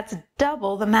 GB. That's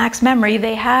double the max memory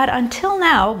they had until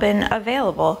now been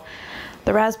available.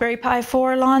 The Raspberry Pi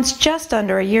 4 launched just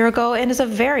under a year ago and is a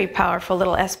very powerful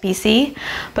little SPC,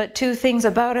 but 2 things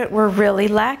about it were really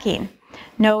lacking.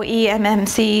 No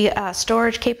eMMC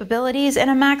storage capabilities and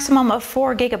a maximum of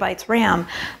 4 GB RAM,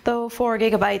 though 4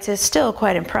 GB is still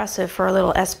quite impressive for a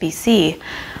little SPC.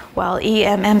 While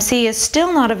eMMC is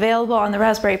still not available on the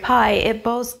Raspberry Pi, it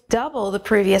boasts double the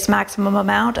previous maximum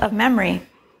amount of memory.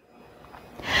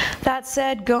 That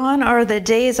said, gone are the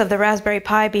days of the Raspberry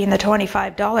Pi being the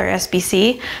 $25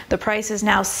 SBC. The price is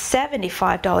now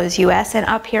 $75 US, and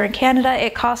up here in Canada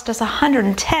it cost us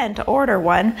 $110 to order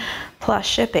one, plus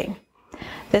shipping.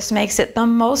 This makes it the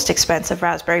most expensive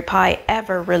Raspberry Pi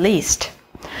ever released.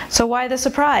 So why the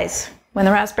surprise? When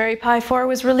the Raspberry Pi 4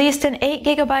 was released, an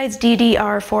 8GB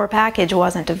DDR4 package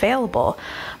wasn't available,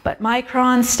 but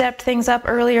Micron stepped things up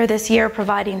earlier this year,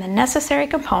 providing the necessary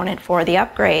component for the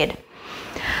upgrade.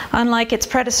 Unlike its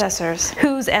predecessors,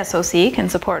 whose SoC can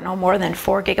support no more than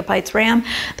 4GB RAM,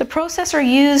 the processor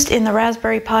used in the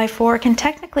Raspberry Pi 4 can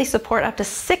technically support up to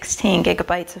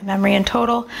 16GB of memory in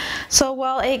total, so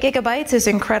while 8GB is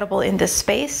incredible in this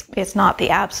space, it's not the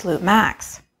absolute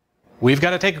max. We've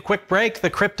got to take a quick break. The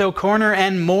Crypto Corner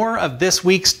and more of this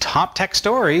week's top tech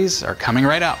stories are coming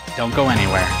right up. Don't go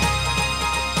anywhere.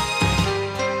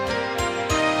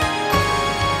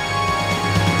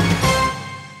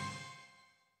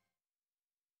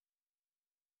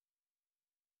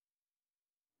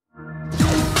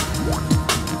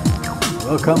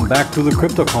 Welcome back to the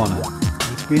Crypto Corner.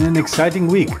 It's been an exciting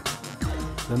week.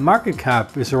 The market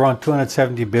cap is around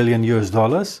 270 billion US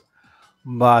dollars.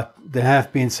 But there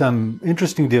have been some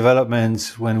interesting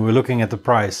developments when we're looking at the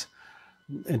price.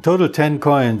 In total, 10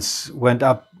 coins went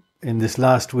up in this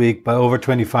last week by over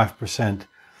 25%.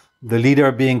 The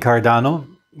leader being Cardano,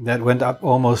 that went up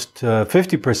almost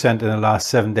 50% in the last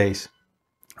 7 days.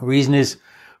 The reason is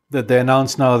that they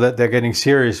announced now that they're getting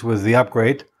serious with the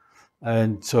upgrade.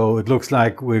 And so it looks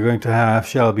like we're going to have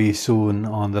Shelby soon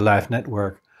on the live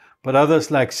network. But others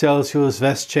like Celsius,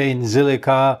 Vestchain,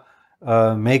 Zilliqa,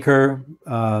 Maker,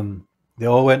 they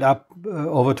all went up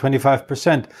over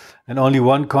 25%, and only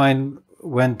one coin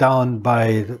went down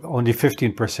by only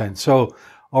 15%. So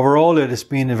overall, it has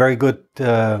been a very good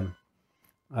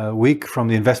week from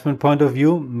the investment point of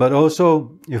view. But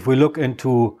also, if we look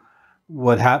into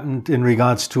what happened in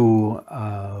regards to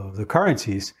the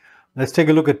currencies, let's take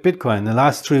a look at Bitcoin. The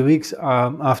last 3 weeks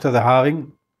after the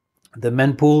halving, the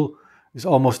mempool is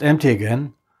almost empty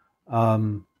again.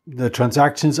 The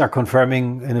transactions are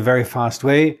confirming in a very fast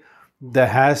way. There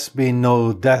has been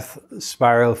no death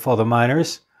spiral for the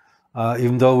miners,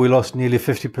 even though we lost nearly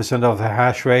 50% of the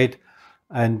hash rate,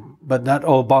 but that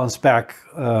all bounced back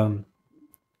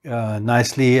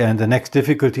nicely, and the next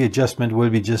difficulty adjustment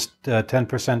will be just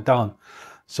 10% down.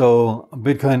 So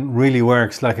Bitcoin really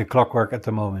works like a clockwork at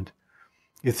the moment.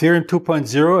 Ethereum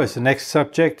 2.0 is the next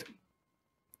subject.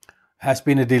 Has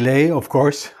been a delay, of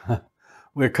course.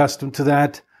 We're accustomed to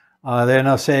that. They're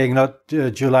now saying not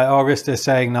July, August, they're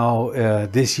saying now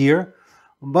this year.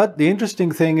 But the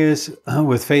interesting thing is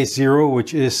with phase 0,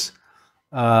 which is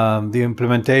the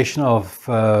implementation of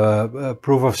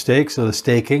proof of stake, so the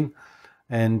staking,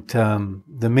 and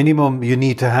the minimum you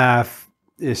need to have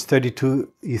is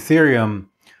 32 Ethereum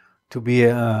to be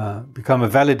become a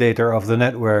validator of the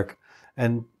network.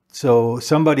 And so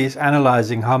somebody is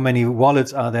analyzing how many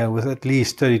wallets are there with at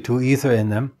least 32 Ether in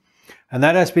them. And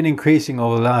that has been increasing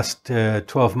over the last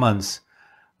 12 months.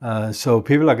 So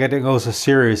people are getting also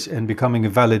serious and becoming a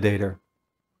validator.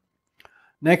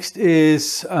 Next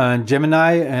is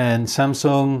Gemini and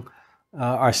Samsung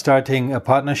are starting a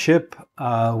partnership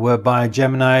whereby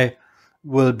Gemini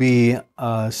will be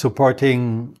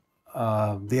supporting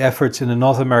the efforts in the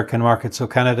North American market, so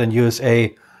Canada and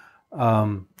USA,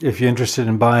 if you're interested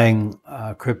in buying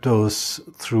cryptos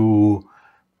through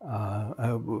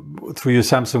your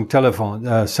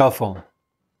Samsung cell phone.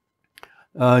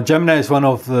 Gemini is one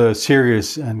of the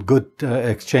serious and good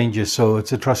exchanges, so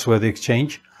it's a trustworthy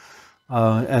exchange.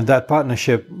 And that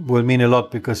partnership will mean a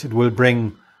lot because it will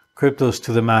bring cryptos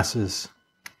to the masses.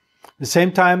 At the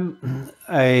same time,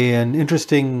 an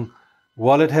interesting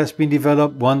wallet has been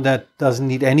developed, one that doesn't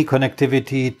need any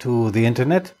connectivity to the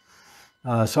internet.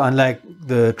 So unlike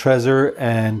the Trezor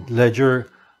and Ledger,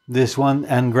 this one,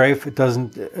 Engrave,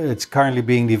 it's currently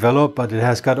being developed, but it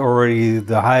has got already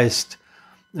the highest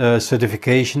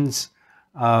certifications.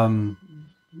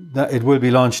 It will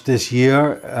be launched this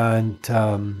year, and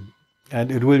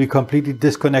it will be completely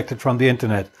disconnected from the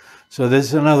internet. So this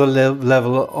is another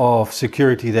level of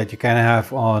security that you can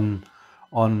have on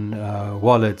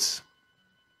wallets.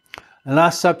 The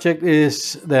last subject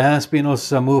is there has been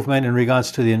also some movement in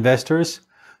regards to the investors.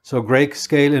 So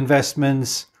Grayscale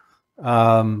Investments,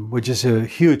 which is a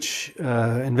huge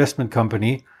investment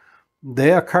company,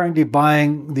 they are currently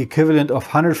buying the equivalent of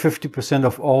 150%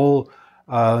 of all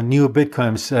new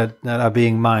Bitcoins that are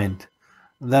being mined.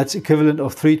 That's equivalent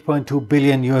of $3.2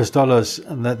 billion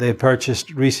that they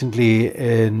purchased recently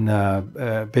in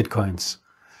Bitcoins.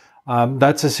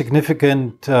 That's a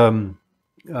significant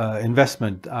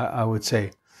investment, I would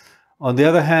say. On the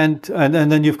other hand, and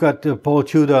then you've got Paul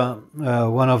Tudor,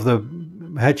 one of the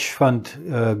hedge fund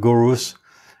gurus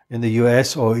in the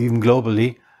US or even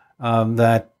globally,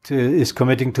 that is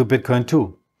committing to Bitcoin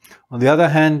too. On the other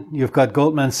hand, you've got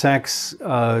Goldman Sachs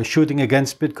shooting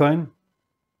against Bitcoin,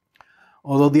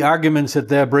 although the arguments that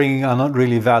they're bringing are not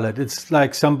really valid. It's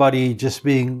like somebody just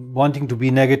wanting to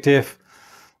be negative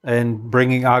and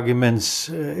bringing arguments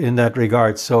in that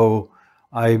regard. So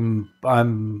I'm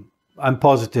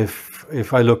positive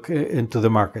if I look into the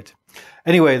market.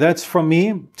 Anyway, that's from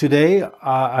me today.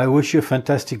 I wish you a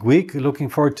fantastic week. Looking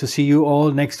forward to see you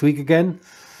all next week again.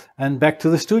 And back to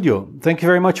the studio. Thank you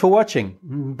very much for watching.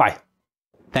 Bye.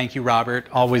 Thank you, Robert.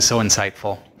 Always so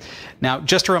insightful. Now,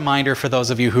 just a reminder for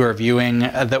those of you who are viewing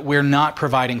that we're not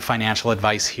providing financial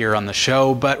advice here on the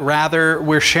show, but rather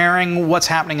we're sharing what's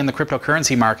happening in the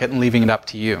cryptocurrency market and leaving it up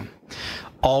to you.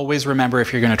 Always remember,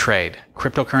 if you're going to trade,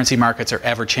 cryptocurrency markets are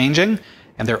ever changing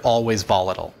and they're always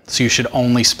volatile. So you should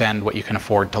only spend what you can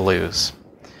afford to lose.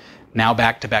 Now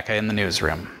back to Bekah in the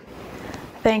newsroom.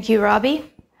 Thank you, Robbie.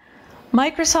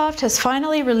 Microsoft has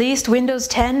finally released Windows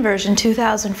 10 version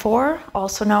 2004,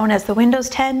 also known as the Windows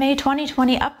 10 May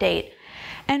 2020 update,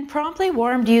 and promptly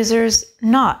warned users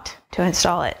not to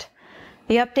install it.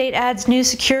 The update adds new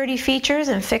security features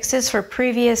and fixes for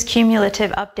previous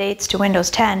cumulative updates to Windows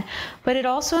 10, but it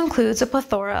also includes a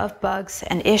plethora of bugs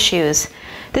and issues.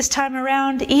 This time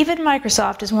around, even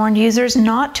Microsoft has warned users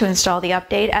not to install the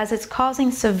update as it's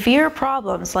causing severe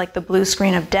problems like the blue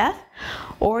screen of death,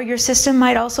 or your system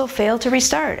might also fail to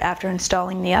restart after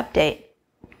installing the update.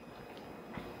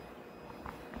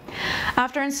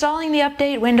 After installing the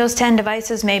update, Windows 10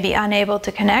 devices may be unable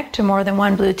to connect to more than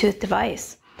one Bluetooth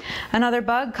device. Another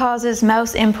bug causes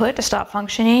mouse input to stop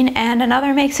functioning, and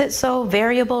another makes it so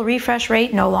variable refresh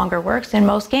rate no longer works in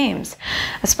most games,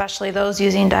 especially those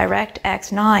using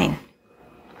DirectX 9.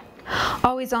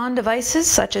 Always-on devices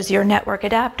such as your network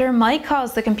adapter might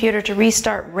cause the computer to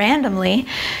restart randomly,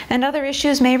 and other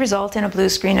issues may result in a blue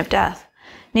screen of death.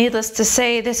 Needless to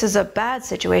say, this is a bad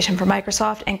situation for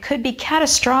Microsoft and could be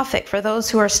catastrophic for those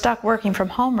who are stuck working from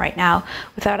home right now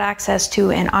without access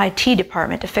to an IT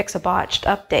department to fix a botched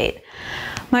update.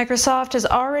 Microsoft has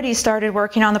already started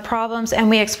working on the problems, and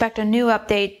we expect a new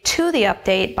update to the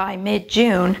update by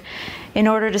mid-June. In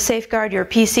order to safeguard your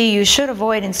PC, you should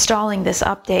avoid installing this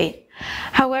update.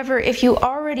 However, if you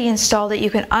already installed it, you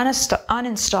can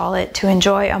uninstall it to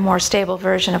enjoy a more stable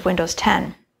version of Windows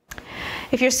 10.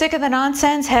 If you're sick of the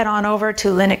nonsense, head on over to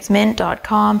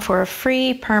linuxmint.com for a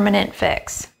free permanent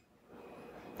fix.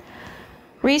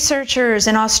 Researchers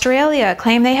in Australia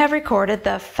claim they have recorded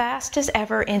the fastest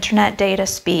ever internet data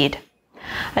speed.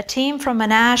 A team from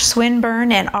Monash,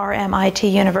 Swinburne, and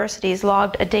RMIT universities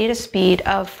logged a data speed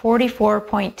of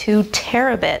 44.2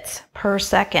 terabits per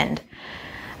second.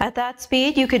 At that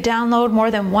speed, you could download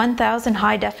more than 1,000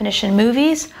 high-definition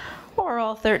movies, or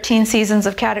all 13 seasons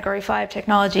of Category 5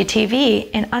 technology TV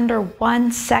in under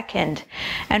 1 second,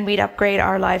 and we'd upgrade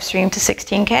our live stream to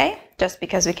 16K just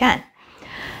because we can.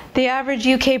 The average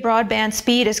UK broadband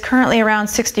speed is currently around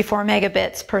 64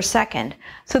 megabits per second,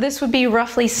 so this would be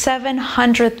roughly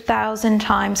 700,000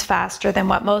 times faster than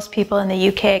what most people in the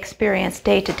UK experience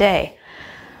day to day.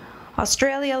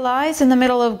 Australia lies in the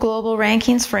middle of global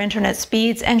rankings for internet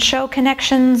speeds, and show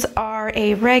connections are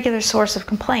a regular source of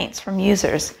complaints from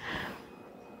users.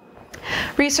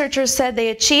 Researchers said they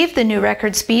achieved the new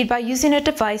record speed by using a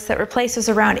device that replaces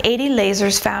around 80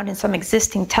 lasers found in some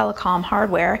existing telecom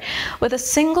hardware with a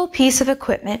single piece of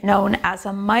equipment known as a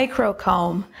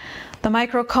microcomb. The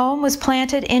microcomb was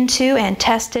planted into and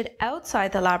tested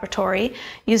outside the laboratory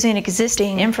using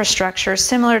existing infrastructure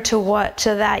similar to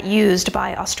that used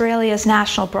by Australia's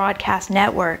national broadcast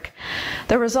network.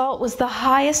 The result was the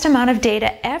highest amount of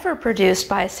data ever produced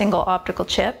by a single optical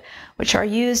chip, which are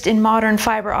used in modern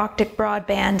fiber optic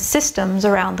broadband systems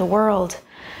around the world.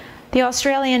 The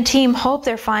Australian team hope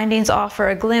their findings offer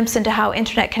a glimpse into how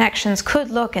internet connections could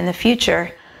look in the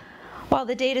future. While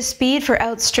the data speed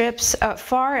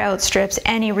far outstrips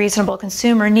any reasonable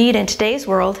consumer need in today's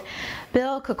world,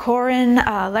 Bill Corcoran,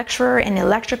 a lecturer in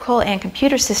electrical and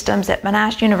computer systems at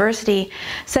Monash University,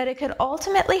 said it could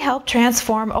ultimately help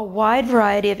transform a wide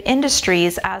variety of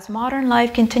industries as modern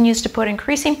life continues to put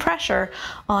increasing pressure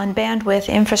on bandwidth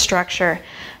infrastructure.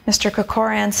 Mr.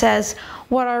 Corcoran says,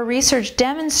 "What our research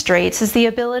demonstrates is the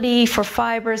ability for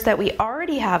fibers that we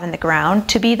already have in the ground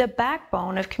to be the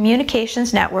backbone of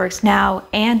communications networks now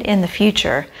and in the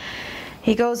future."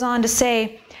 He goes on to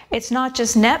say, It's not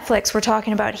just Netflix we're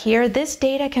talking about here. This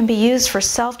data can be used for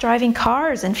self-driving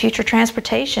cars and future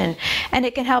transportation, and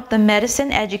it can help the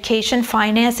medicine, education,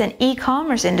 finance, and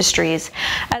e-commerce industries,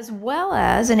 as well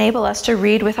as enable us to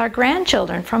read with our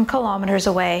grandchildren from kilometers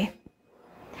away.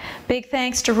 Big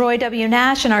thanks to Roy W.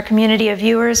 Nash and our community of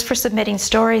viewers for submitting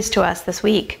stories to us this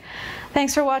week.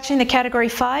 Thanks for watching the Category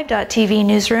 5.tv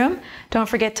newsroom. Don't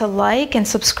forget to like and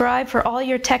subscribe for all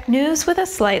your tech news with a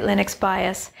slight Linux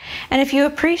bias. And if you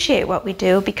appreciate what we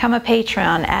do, become a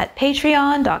patron at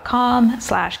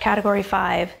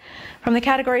patreon.com/category5. From the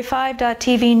Category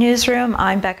 5.tv newsroom,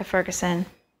 I'm Bekah Ferguson.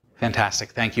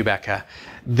 Fantastic. Thank you, Bekah.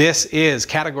 This is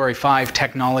Category 5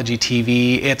 Technology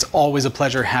TV. It's always a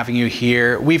pleasure having you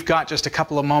here. We've got just a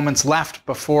couple of moments left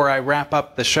before I wrap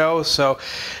up the show, so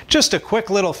just a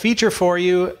quick little feature for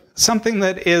you. Something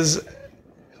that is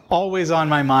always on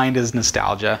my mind is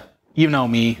nostalgia. You know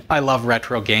me, I love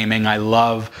retro gaming. I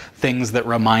love things that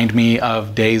remind me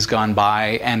of days gone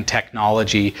by and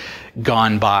technology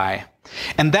gone by.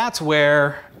 And that's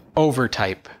where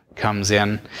Overtype comes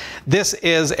in. This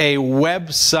is a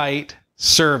website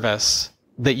service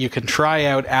that you can try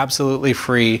out absolutely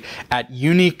free at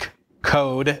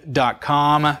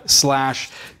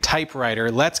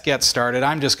uniquecode.com/typewriter. Let's get started.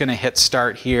 I'm just going to hit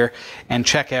start here and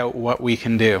check out what we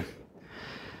can do.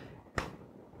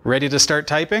 Ready to start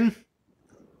typing?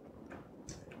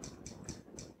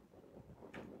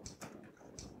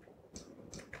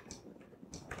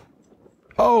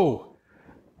 Oh,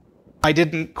 I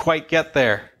didn't quite get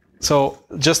there. So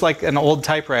just like an old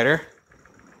typewriter,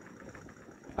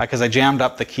 because I jammed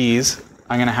up the keys,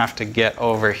 I'm going to have to get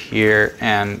over here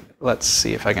and let's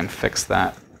see if I can fix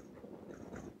that.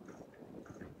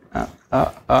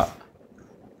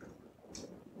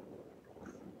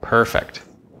 Perfect.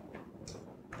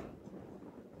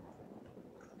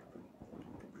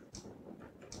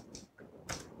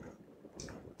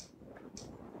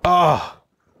 Oh.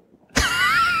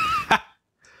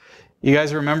 You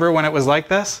guys remember when it was like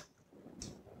this?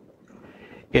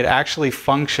 It actually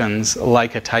functions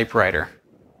like a typewriter.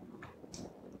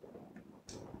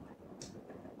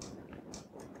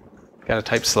 Got to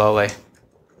type slowly.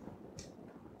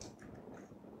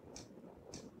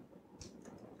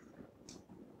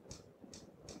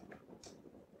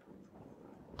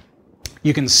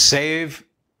 You can save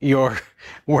your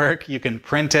work, you can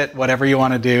print it, whatever you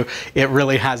want to do. It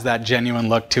really has that genuine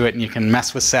look to it, and you can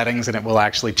mess with settings and it will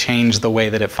actually change the way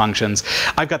that it functions.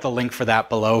 I've got the link for that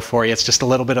below for you. It's just a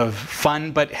little bit of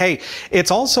fun, but hey,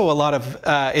 it's also a lot of,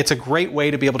 it's a great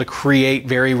way to be able to create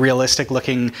very realistic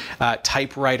looking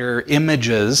typewriter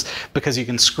images, because you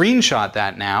can screenshot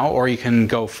that now, or you can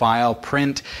go file,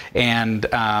 print, and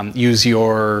use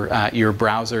your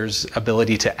browser's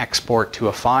ability to export to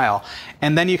a file.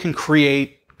 And then you can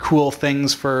create cool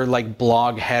things for like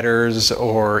blog headers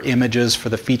or images for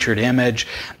the featured image.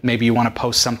 Maybe you want to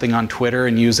post something on Twitter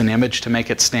and use an image to make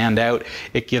it stand out.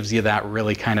 It gives you that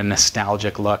really kind of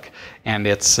nostalgic look, and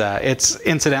it's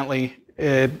incidentally,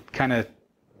 it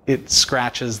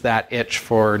scratches that itch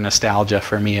for nostalgia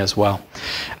for me as well.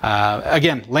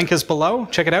 Again, link is below.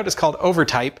 Check it out. It's called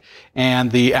Overtype,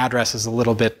 and the address is a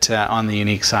little bit on the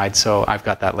unique side, so I've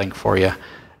got that link for you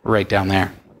right down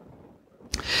there.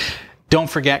 Don't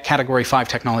forget, Category 5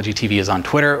 Technology TV is on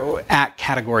Twitter, at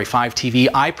Category 5 TV.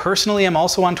 I personally am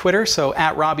also on Twitter, so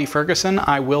at Robbie Ferguson.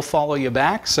 I will follow you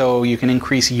back, so you can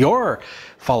increase your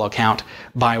follow count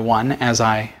by 1, as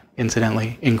I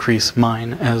incidentally increase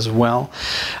mine as well.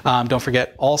 Don't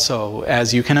forget also,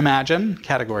 as you can imagine,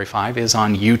 Category 5 is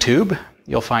on YouTube.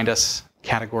 You'll find us.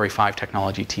 Category 5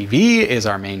 Technology TV is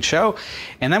our main show.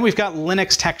 And then we've got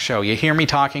Linux Tech Show. You hear me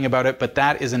talking about it, but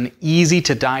that is an easy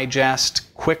to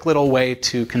digest, quick little way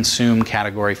to consume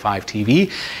Category 5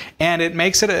 TV. And it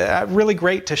makes it really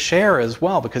great to share as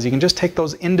well, because you can just take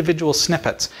those individual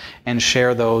snippets and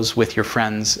share those with your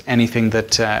friends, anything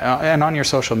that, and on your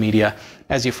social media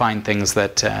as you find things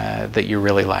that you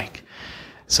really like.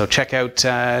 So check out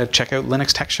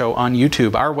Linux Tech Show on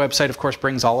YouTube. Our website, of course,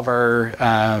 brings all of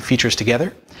our features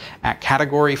together at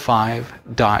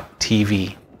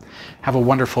category5.tv. Have a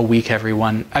wonderful week,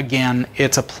 everyone. Again,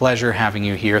 it's a pleasure having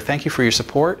you here. Thank you for your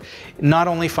support, not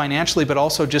only financially, but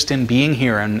also just in being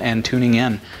here and tuning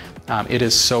in. It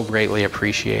is so greatly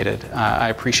appreciated. I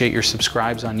appreciate your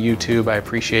subscribes on YouTube. I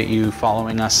appreciate you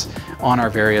following us on our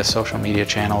various social media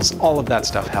channels. All of that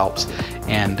stuff helps,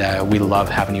 and we love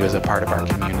having you as a part of our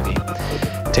community.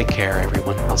 Take care,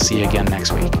 everyone. I'll see you again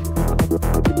next week.